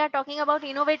innovation. When we are talking about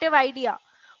innovative idea,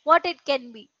 what it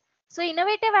can be? So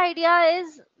innovative idea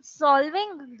is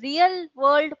solving real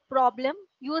world problem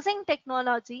using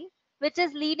technology which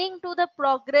is leading to the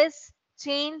progress,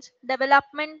 change,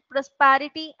 development,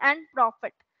 prosperity and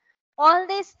profit. All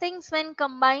these things when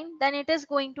combined, then it is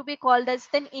going to be called as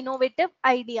an innovative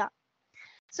idea.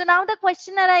 So now the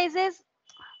question arises,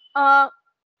 uh,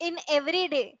 in every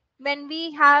day when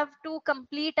we have to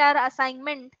complete our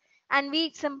assignment and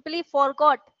we simply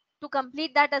forgot to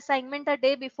complete that assignment a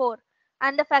day before,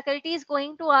 and the faculty is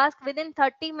going to ask within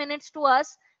 30 minutes to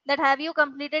us that have you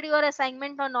completed your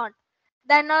assignment or not,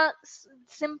 then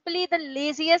simply the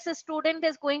laziest student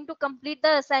is going to complete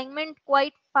the assignment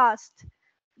quite fast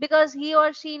because he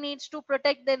or she needs to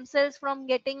protect themselves from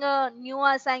getting a new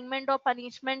assignment or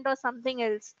punishment or something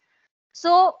else.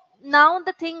 So now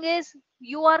the thing is,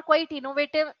 you are quite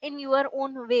innovative in your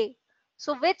own way.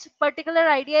 So which particular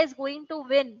idea is going to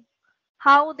win,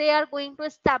 how they are going to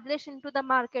establish into the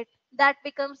market, that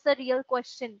becomes the real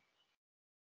question.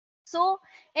 So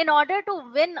in order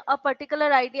to win a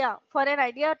particular idea, for an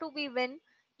idea to be win,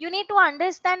 you need to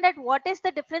understand that what is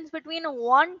the difference between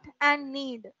want and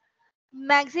need.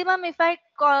 Maximum, if I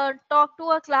talk to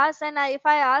a class and if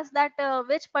I ask that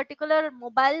which particular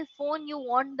mobile phone you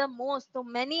want the most, so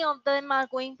many of them are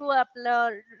going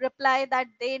to reply that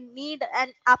they need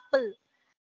an Apple.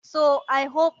 So I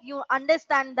hope you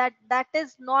understand that that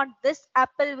is not this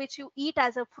apple which you eat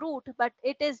as a fruit, but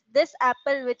it is this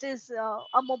apple which is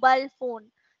a mobile phone.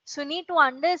 So you need to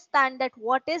understand that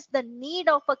what is the need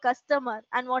of a customer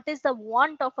and what is the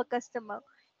want of a customer.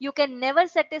 You can never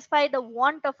satisfy the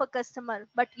want of a customer,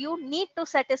 but you need to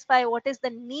satisfy what is the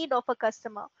need of a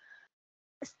customer.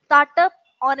 A startup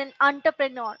or an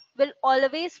entrepreneur will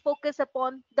always focus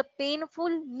upon the painful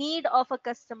need of a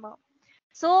customer.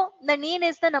 So the need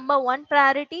is the number one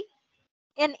priority.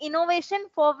 An innovation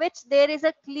for which there is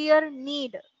a clear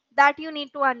need, that you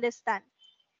need to understand.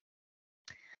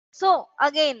 So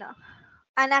again,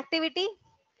 an activity.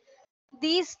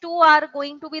 These two are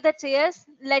going to be the chairs.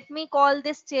 Let me call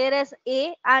this chair as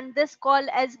A and this call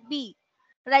as B.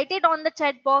 Write it on the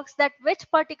chat box that which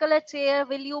particular chair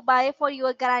will you buy for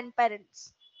your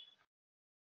grandparents.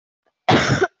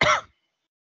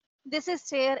 This is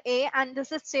chair A and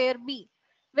this is chair B.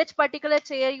 Which particular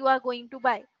chair you are going to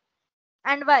buy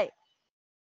and why?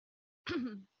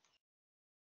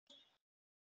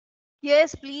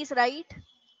 Yes, please write.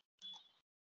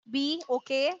 B,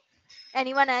 okay.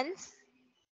 Anyone else?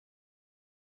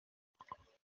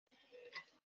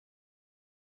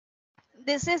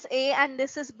 This is A and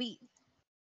this is B.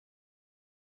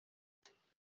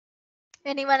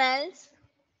 Anyone else?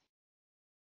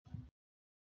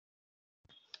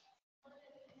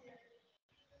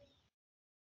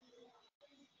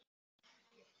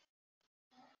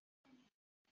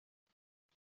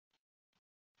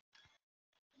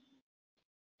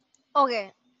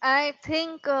 Okay. I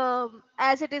think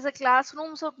as it is a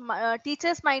classroom, so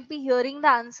teachers might be hearing the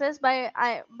answers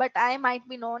but I might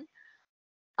be known.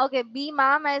 Okay, B,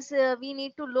 ma'am, as we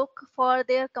need to look for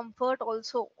their comfort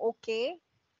also. Okay.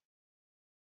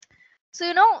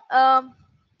 So,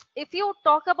 if you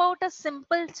talk about a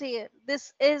simple chair,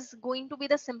 this is going to be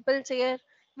the simple chair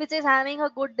which is having a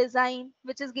good design,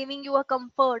 which is giving you a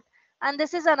comfort. And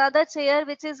this is another chair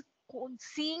which is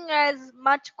seeing as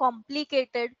much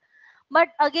complicated. But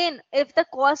again, if the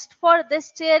cost for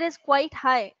this chair is quite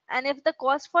high and if the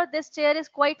cost for this chair is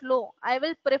quite low, I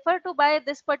will prefer to buy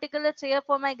this particular chair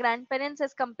for my grandparents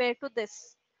as compared to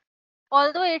this,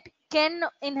 although it can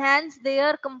enhance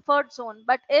their comfort zone.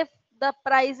 But if the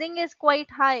pricing is quite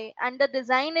high and the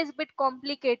design is a bit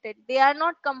complicated, they are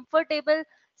not comfortable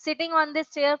sitting on this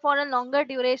chair for a longer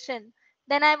duration,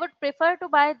 then I would prefer to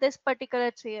buy this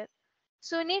particular chair.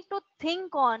 So you need to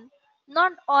think on,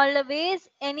 not always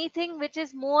anything which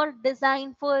is more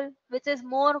designful, which is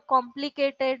more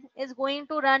complicated is going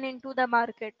to run into the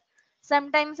market.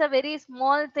 Sometimes a very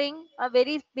small thing, a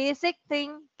very basic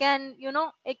thing can,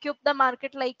 equip the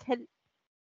market like hell.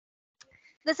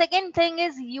 The second thing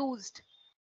is used.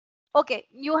 Okay,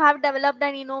 you have developed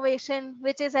an innovation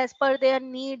which is as per their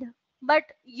need, but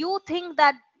you think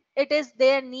that it is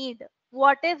their need.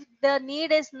 What if the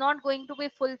need is not going to be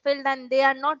fulfilled and they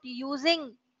are not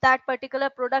using that particular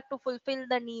product to fulfill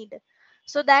the need?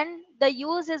 So then the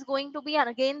use is going to be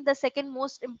again the second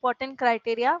most important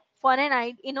criteria for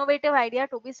an innovative idea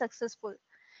to be successful.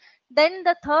 Then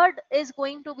the third is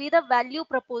going to be the value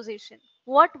proposition.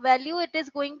 What value it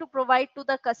is going to provide to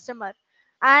the customer,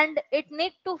 and it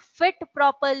need to fit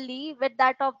properly with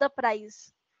that of the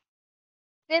price.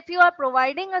 If you are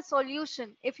providing a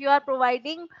solution, if you are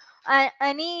providing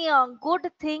any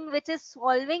good thing which is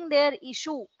solving their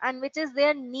issue and which is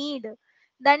their need,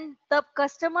 then the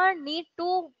customer need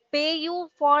to pay you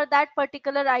for that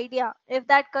particular idea. If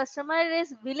that customer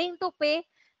is willing to pay,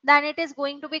 then it is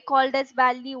going to be called as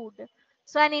valued.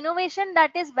 So an innovation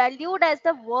that is valued as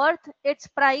the worth its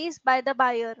price by the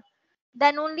buyer,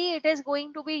 then only it is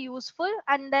going to be useful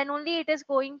and then only it is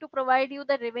going to provide you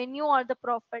the revenue or the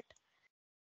profit.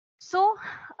 So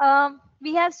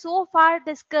we have so far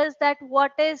discussed that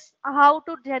what is how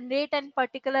to generate a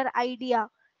particular idea.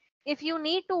 If you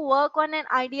need to work on an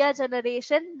idea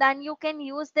generation, then you can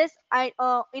use this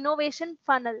innovation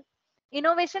funnel.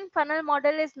 Innovation funnel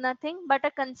model is nothing but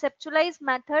a conceptualized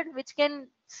method which can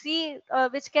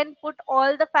which can put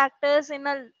all the factors in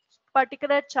a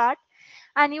particular chart,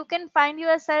 and you can find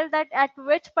yourself that at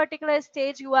which particular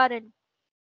stage you are in.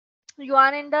 You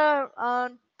are in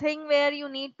the thing where you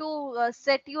need to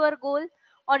set your goal,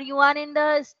 or you are in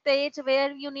the stage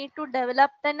where you need to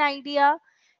develop an idea,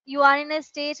 you are in a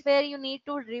stage where you need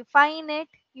to refine it,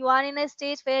 you are in a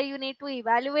stage where you need to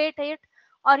evaluate it,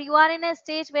 or you are in a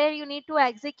stage where you need to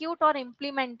execute or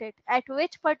implement it. At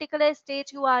which particular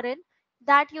stage you are in,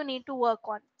 that you need to work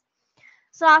on.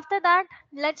 So after that,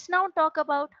 let's now talk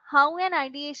about how an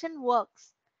ideation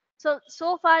works.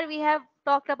 So far we have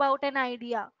talked about an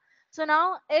idea. So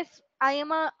now if I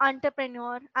am an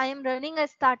entrepreneur, I am running a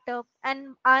startup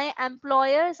and my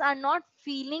employers are not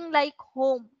feeling like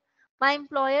home. My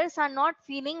employers are not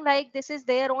feeling like this is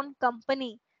their own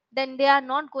company, then they are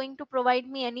not going to provide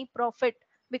me any profit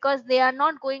because they are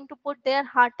not going to put their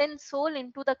heart and soul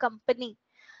into the company.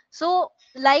 So,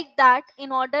 like that,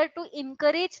 in order to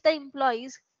encourage the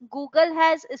employees, Google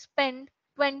has spent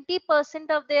 20%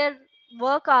 of their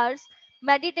work hours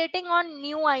meditating on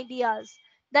new ideas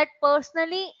that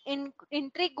personally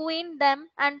intrigue them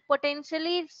and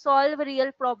potentially solve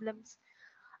real problems.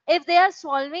 If they are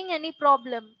solving any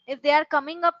problem, if they are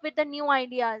coming up with the new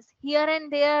ideas here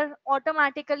and there,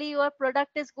 automatically your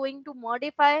product is going to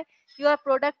modify, your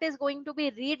product is going to be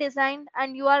redesigned,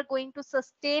 and you are going to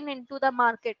sustain into the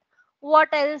market. What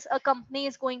else a company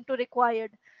is going to require?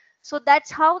 So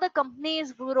that's how the company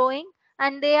is growing,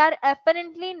 and they are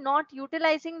apparently not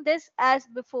utilizing this as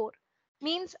before.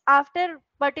 Means after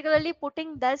particularly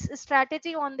putting this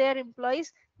strategy on their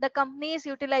employees, the company is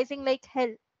utilizing like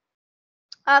hell.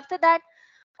 After that,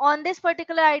 on this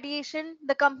particular ideation,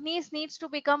 the companies needs to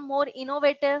become more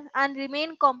innovative and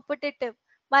remain competitive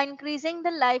by increasing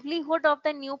the livelihood of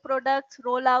the new products,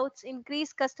 rollouts,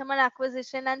 increased customer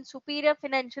acquisition, and superior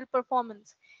financial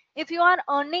performance. If you are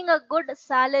earning a good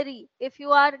salary, if you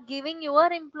are giving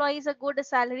your employees a good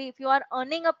salary, if you are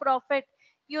earning a profit,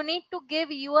 you need to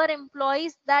give your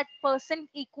employees that percent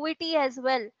equity as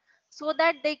well, so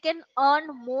that they can earn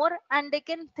more and they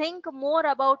can think more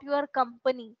about your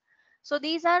company. So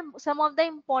these are some of the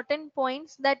important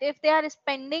points, that if they are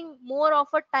spending more of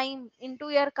a time into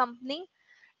your company,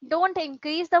 don't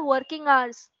increase the working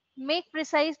hours, make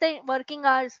precise the working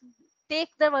hours, take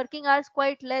the working hours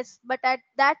quite less, but at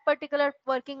that particular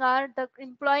working hour the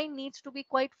employee needs to be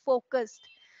quite focused.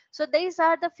 So these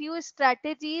are the few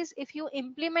strategies, if you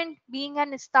implement being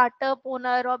an startup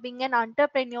owner or being an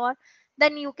entrepreneur,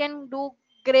 then you can do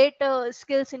great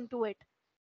skills into it.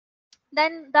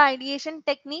 Then the ideation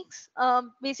techniques,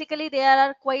 basically there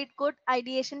are quite good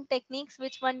ideation techniques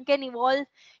which one can evolve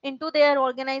into their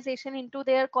organization, into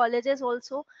their colleges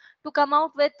also, to come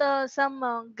out with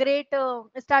some great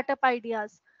startup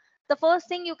ideas. The first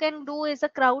thing you can do is a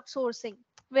crowdsourcing,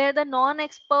 where the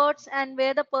non-experts and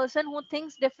where the person who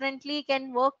thinks differently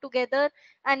can work together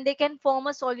and they can form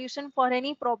a solution for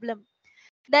any problem.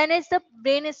 Then is the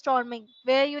brainstorming,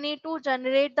 where you need to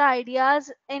generate the ideas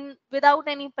in without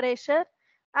any pressure,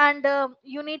 and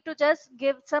you need to just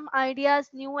give some ideas,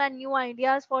 new and new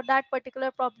ideas for that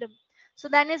particular problem. So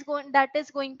that is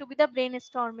going to be the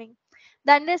brainstorming.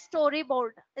 Then is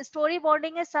storyboard.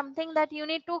 Storyboarding is something that you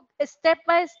need to step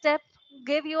by step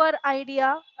give your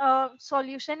idea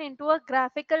solution into a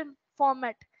graphical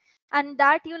format, and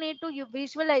that you need to you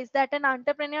visualize, that an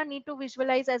entrepreneur need to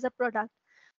visualize as a product.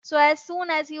 So as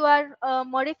soon as you are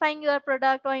modifying your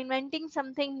product or inventing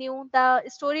something new, the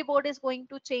storyboard is going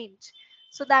to change.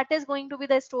 So that is going to be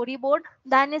the storyboard.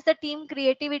 Then is the team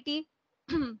creativity.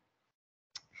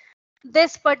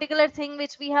 This particular thing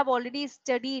which we have already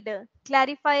studied,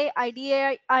 clarify,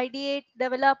 ideate,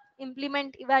 develop,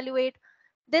 implement, evaluate.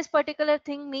 This particular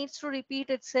thing needs to repeat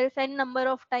itself n number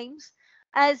of times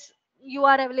as you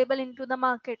are available into the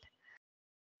market.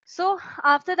 So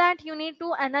after that, you need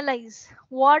to analyze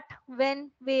what,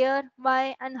 when, where,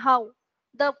 why, and how.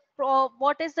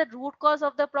 What is the root cause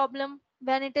of the problem,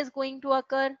 when it is going to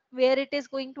occur, where it is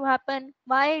going to happen,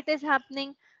 why it is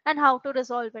happening, and how to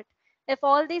resolve it. If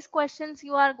all these questions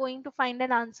you are going to find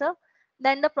an answer,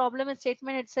 then the problem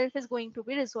statement itself is going to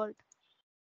be resolved.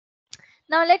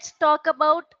 Now let's talk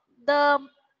about the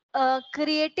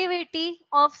creativity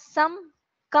of some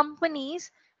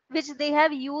companies which they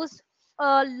have used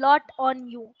a lot on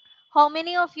you. How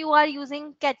many of you are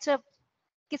using ketchup,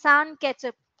 Kisan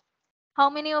ketchup? How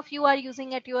many of you are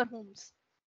using at your homes?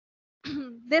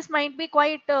 This might be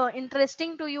quite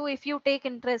interesting to you if you take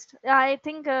interest. I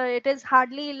think it is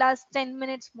hardly last 10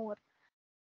 minutes more.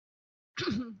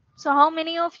 So how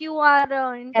many of you are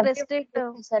Everyone interested?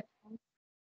 uses it.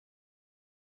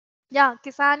 Yeah,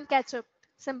 Kisan ketchup.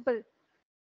 Simple.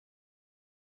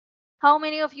 How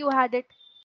many of you had it?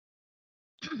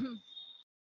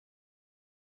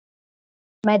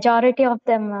 Majority of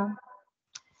them.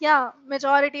 Yeah,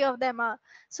 majority of them are.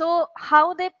 So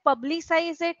how they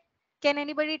publicize it, Can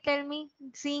anybody tell me,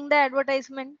 seeing the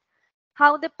advertisement,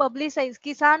 how they publicize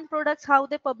Kisan products, how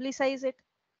they publicize it?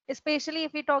 Especially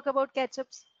if we talk about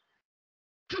ketchups.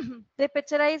 They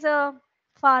picturize a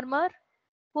farmer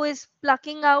who is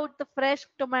plucking out the fresh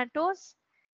tomatoes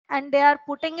and they are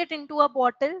putting it into a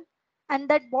bottle, and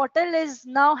that bottle is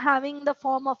now having the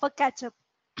form of a ketchup.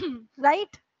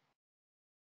 Right?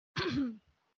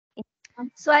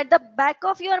 So at the back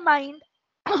of your mind,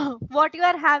 what you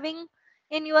are having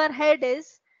in your head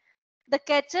is the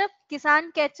ketchup,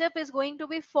 Kisan ketchup, is going to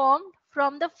be formed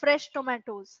from the fresh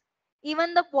tomatoes.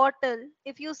 Even the bottle,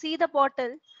 if you see the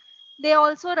bottle, they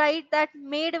also write that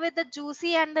made with the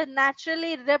juicy and the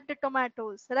naturally ripped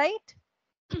tomatoes, right?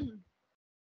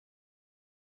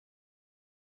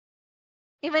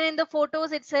 Even in the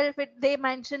photos itself, they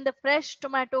mention the fresh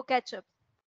tomato ketchup.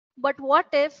 But what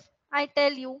if I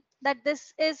tell you that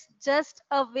this is just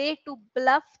a way to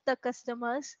bluff the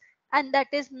customers and that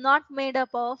is not made up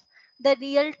of the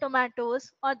real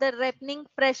tomatoes or the ripening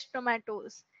fresh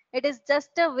tomatoes? It is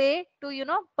just a way to,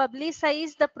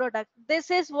 publicize the product.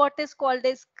 This is what is called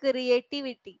as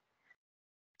creativity.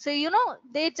 So,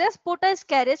 they just put a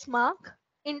scarce mark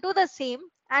into the same,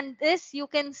 and this you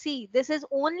can see this is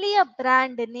only a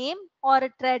brand name or a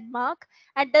trademark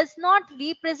and does not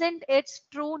represent its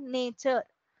true nature.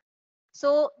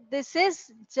 So, this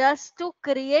is just to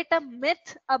create a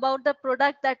myth about the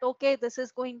product that, okay, this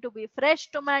is going to be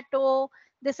fresh tomato,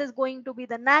 this is going to be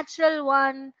the natural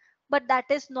one, but that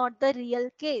is not the real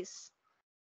case.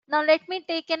 Now, let me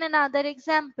take in another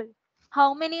example.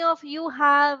 How many of you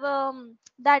have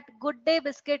that Good Day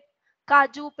biscuit,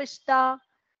 Kaju Pista,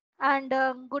 and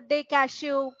Good Day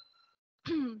cashew?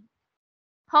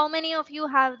 How many of you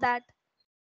have that?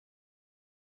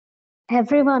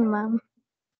 Everyone, ma'am.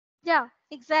 Yeah,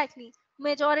 exactly.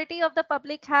 Majority of the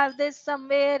public have this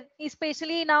somewhere,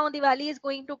 especially now Diwali is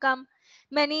going to come.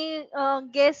 Many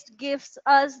guest gifts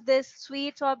us this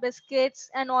sweets or biscuits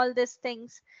and all these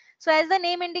things. So as the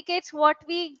name indicates, what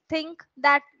we think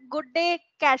that Good Day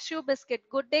cashew biscuit,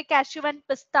 Good Day cashew and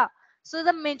pista. So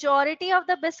the majority of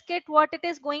the biscuit, what it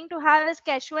is going to have is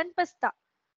cashew and pista,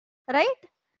 right?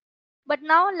 But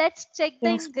now let's check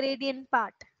the Yes. ingredient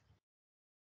part.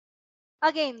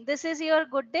 Again, this is your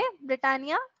Good Day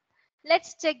Britannia.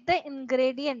 Let's check the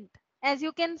ingredient. As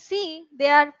you can see, they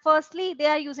are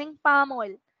using palm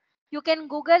oil. You can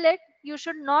Google it. You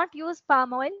should not use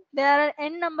palm oil. There are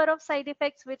n number of side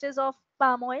effects which is of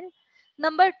palm oil.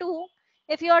 Number two,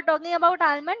 if you are talking about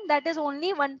almond, that is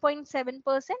only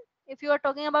 1.7%. If you are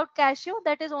talking about cashew,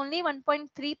 that is only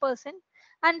 1.3%.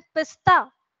 And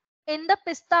pista, in the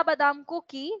pista badam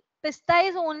cookie, pista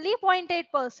is only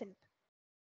 0.8%.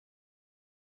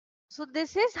 So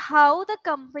this is how the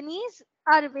companies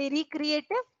are very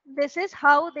creative. This is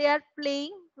how they are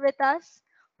playing with us,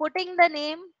 putting the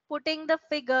name, putting the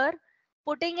figure,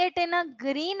 putting it in a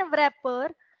green wrapper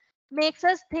makes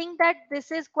us think that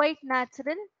this is quite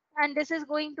natural and this is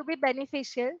going to be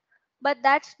beneficial. But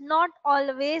that's not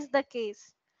always the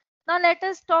case. Now let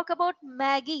us talk about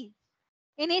Maggie.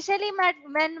 Initially,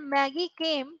 when Maggie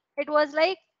came, it was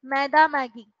like Maida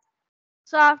Maggie.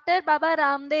 So after Baba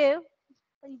Ramdev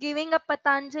giving a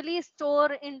Patanjali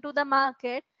store into the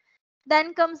market.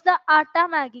 Then comes the Atta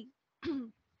Maggi,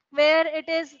 where it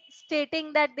is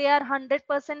stating that they are 100%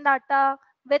 atta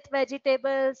with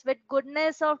vegetables, with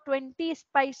goodness of 20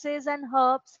 spices and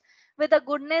herbs, with a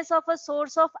goodness of a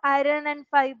source of iron and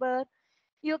fiber.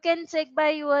 You can check by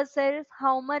yourself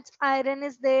how much iron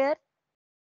is there.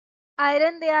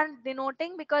 Iron they are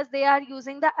denoting because they are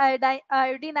using the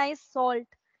iodinized salt,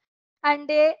 and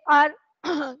they are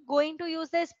going to use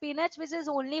the spinach which is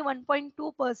only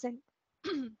 1.2%.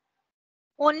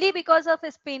 Only because of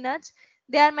spinach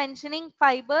they are mentioning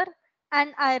fiber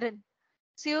and iron.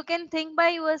 So you can think by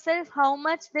yourself how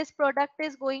much this product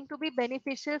is going to be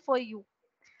beneficial for you.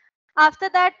 After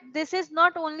that, this is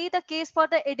not only the case for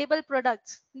the edible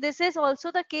products, this is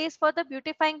also the case for the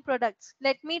beautifying products.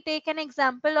 Let me take an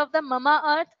example of the Mama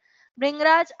Earth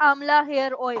Bringraj Amla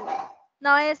hair oil.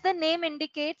 Now as the name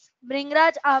indicates,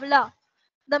 Bringraj Amla,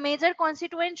 the major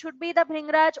constituent should be the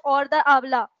Bringraj or the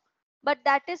Avla, but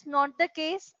that is not the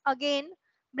case. Again,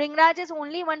 Bringraj is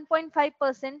only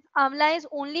 1.5%, Amla is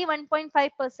only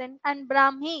 1.5%, and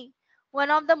Brahmi, one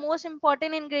of the most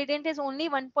important ingredient, is only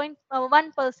 1.1%.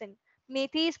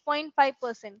 Methi is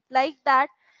 0.5%. Like that,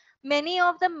 many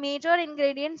of the major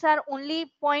ingredients are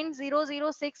only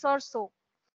 0.006 or so.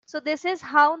 So this is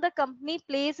how the company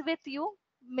plays with you,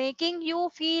 making you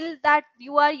feel that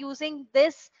you are using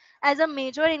this as a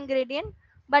major ingredient,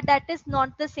 but that is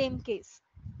not the same case.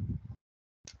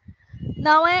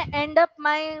 Now I end up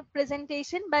my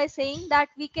presentation by saying that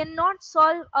we cannot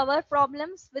solve our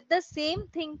problems with the same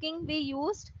thinking we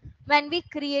used when we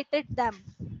created them,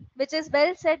 which is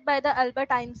well said by the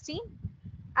Albert Einstein.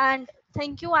 And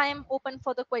thank you. I am open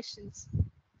for the questions.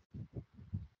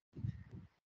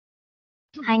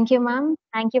 Thank you, ma'am.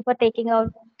 Thank you for taking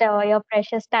out your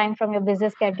precious time from your busy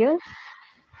schedule.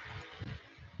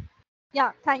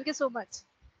 Yeah, thank you so much.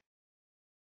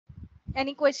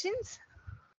 Any questions?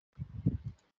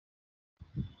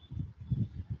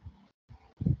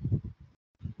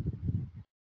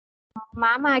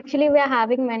 Ma'am, actually, we are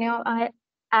having many of,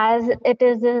 as it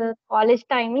is college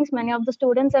timings, many of the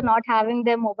students are not having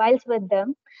their mobiles with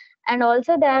them. And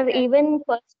also, there are Okay. even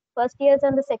first years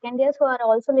and the second years who are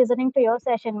also listening to your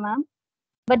session, ma'am.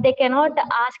 But they cannot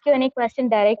ask you any question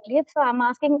directly. So I'm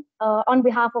asking on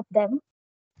behalf of them.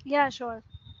 Yeah, sure.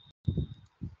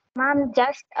 Ma'am,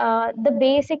 just the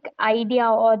basic idea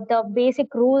or the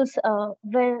basic rules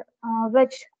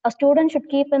which a student should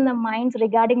keep in their minds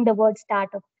regarding the word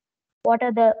startup. What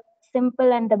are the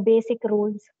simple and the basic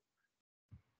rules?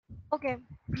 Okay.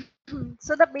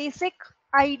 So the basic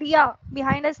idea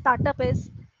behind a startup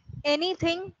is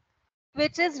anything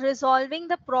which is resolving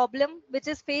the problem which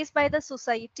is faced by the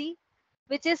society,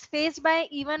 which is faced by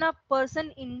even a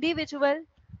person individual,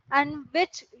 and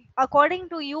which according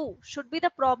to you should be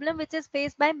the problem which is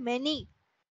faced by many,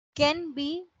 can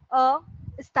be a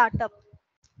startup.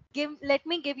 Let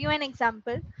me give you an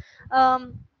example.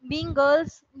 Being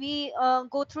girls, we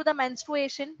go through the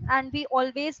menstruation and we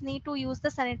always need to use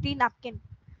the sanitary napkin,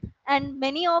 and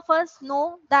many of us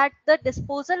know that the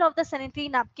disposal of the sanitary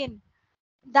napkin,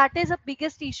 that is a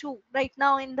biggest issue right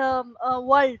now in the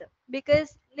world,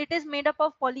 because it is made up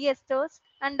of polyesters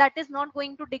and that is not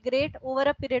going to degrade over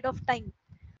a period of time.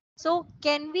 So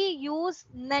can we use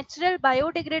natural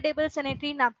biodegradable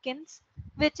sanitary napkins,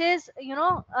 which is,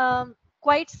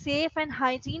 quite safe and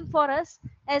hygiene for us,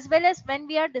 as well as when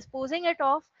we are disposing it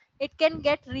off, it can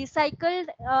get recycled,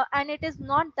 and it is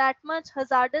not that much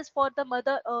hazardous for the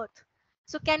mother earth.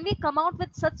 So can we come out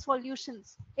with such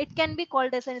solutions? It can be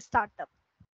called as a startup.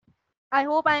 I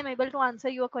hope I am able to answer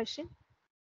your question.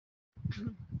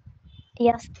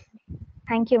 Yes,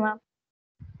 thank you, ma'am.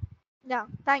 Yeah,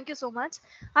 thank you so much.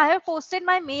 I have posted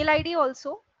my mail ID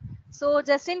also. So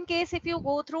just in case if you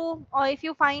go through or if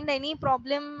you find any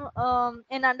problem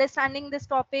in understanding this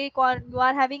topic, or you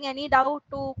are having any doubt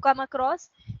to come across,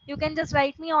 you can just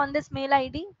write me on this mail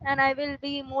ID and I will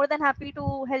be more than happy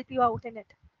to help you out in it.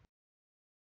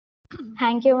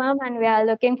 Thank you, ma'am. And we are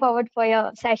looking forward for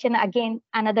your session again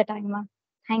another time, ma'am.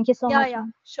 Thank you so Yeah, much, yeah,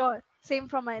 ma'am. sure. Same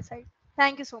from my side.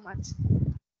 Thank you so much.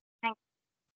 Thank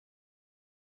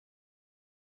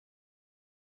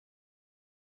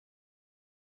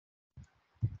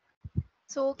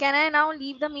So can I now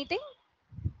leave the meeting?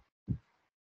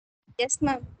 Yes,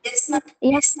 ma'am. Yes,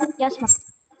 yes, ma'am.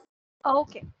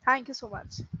 Okay. Thank you so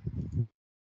much.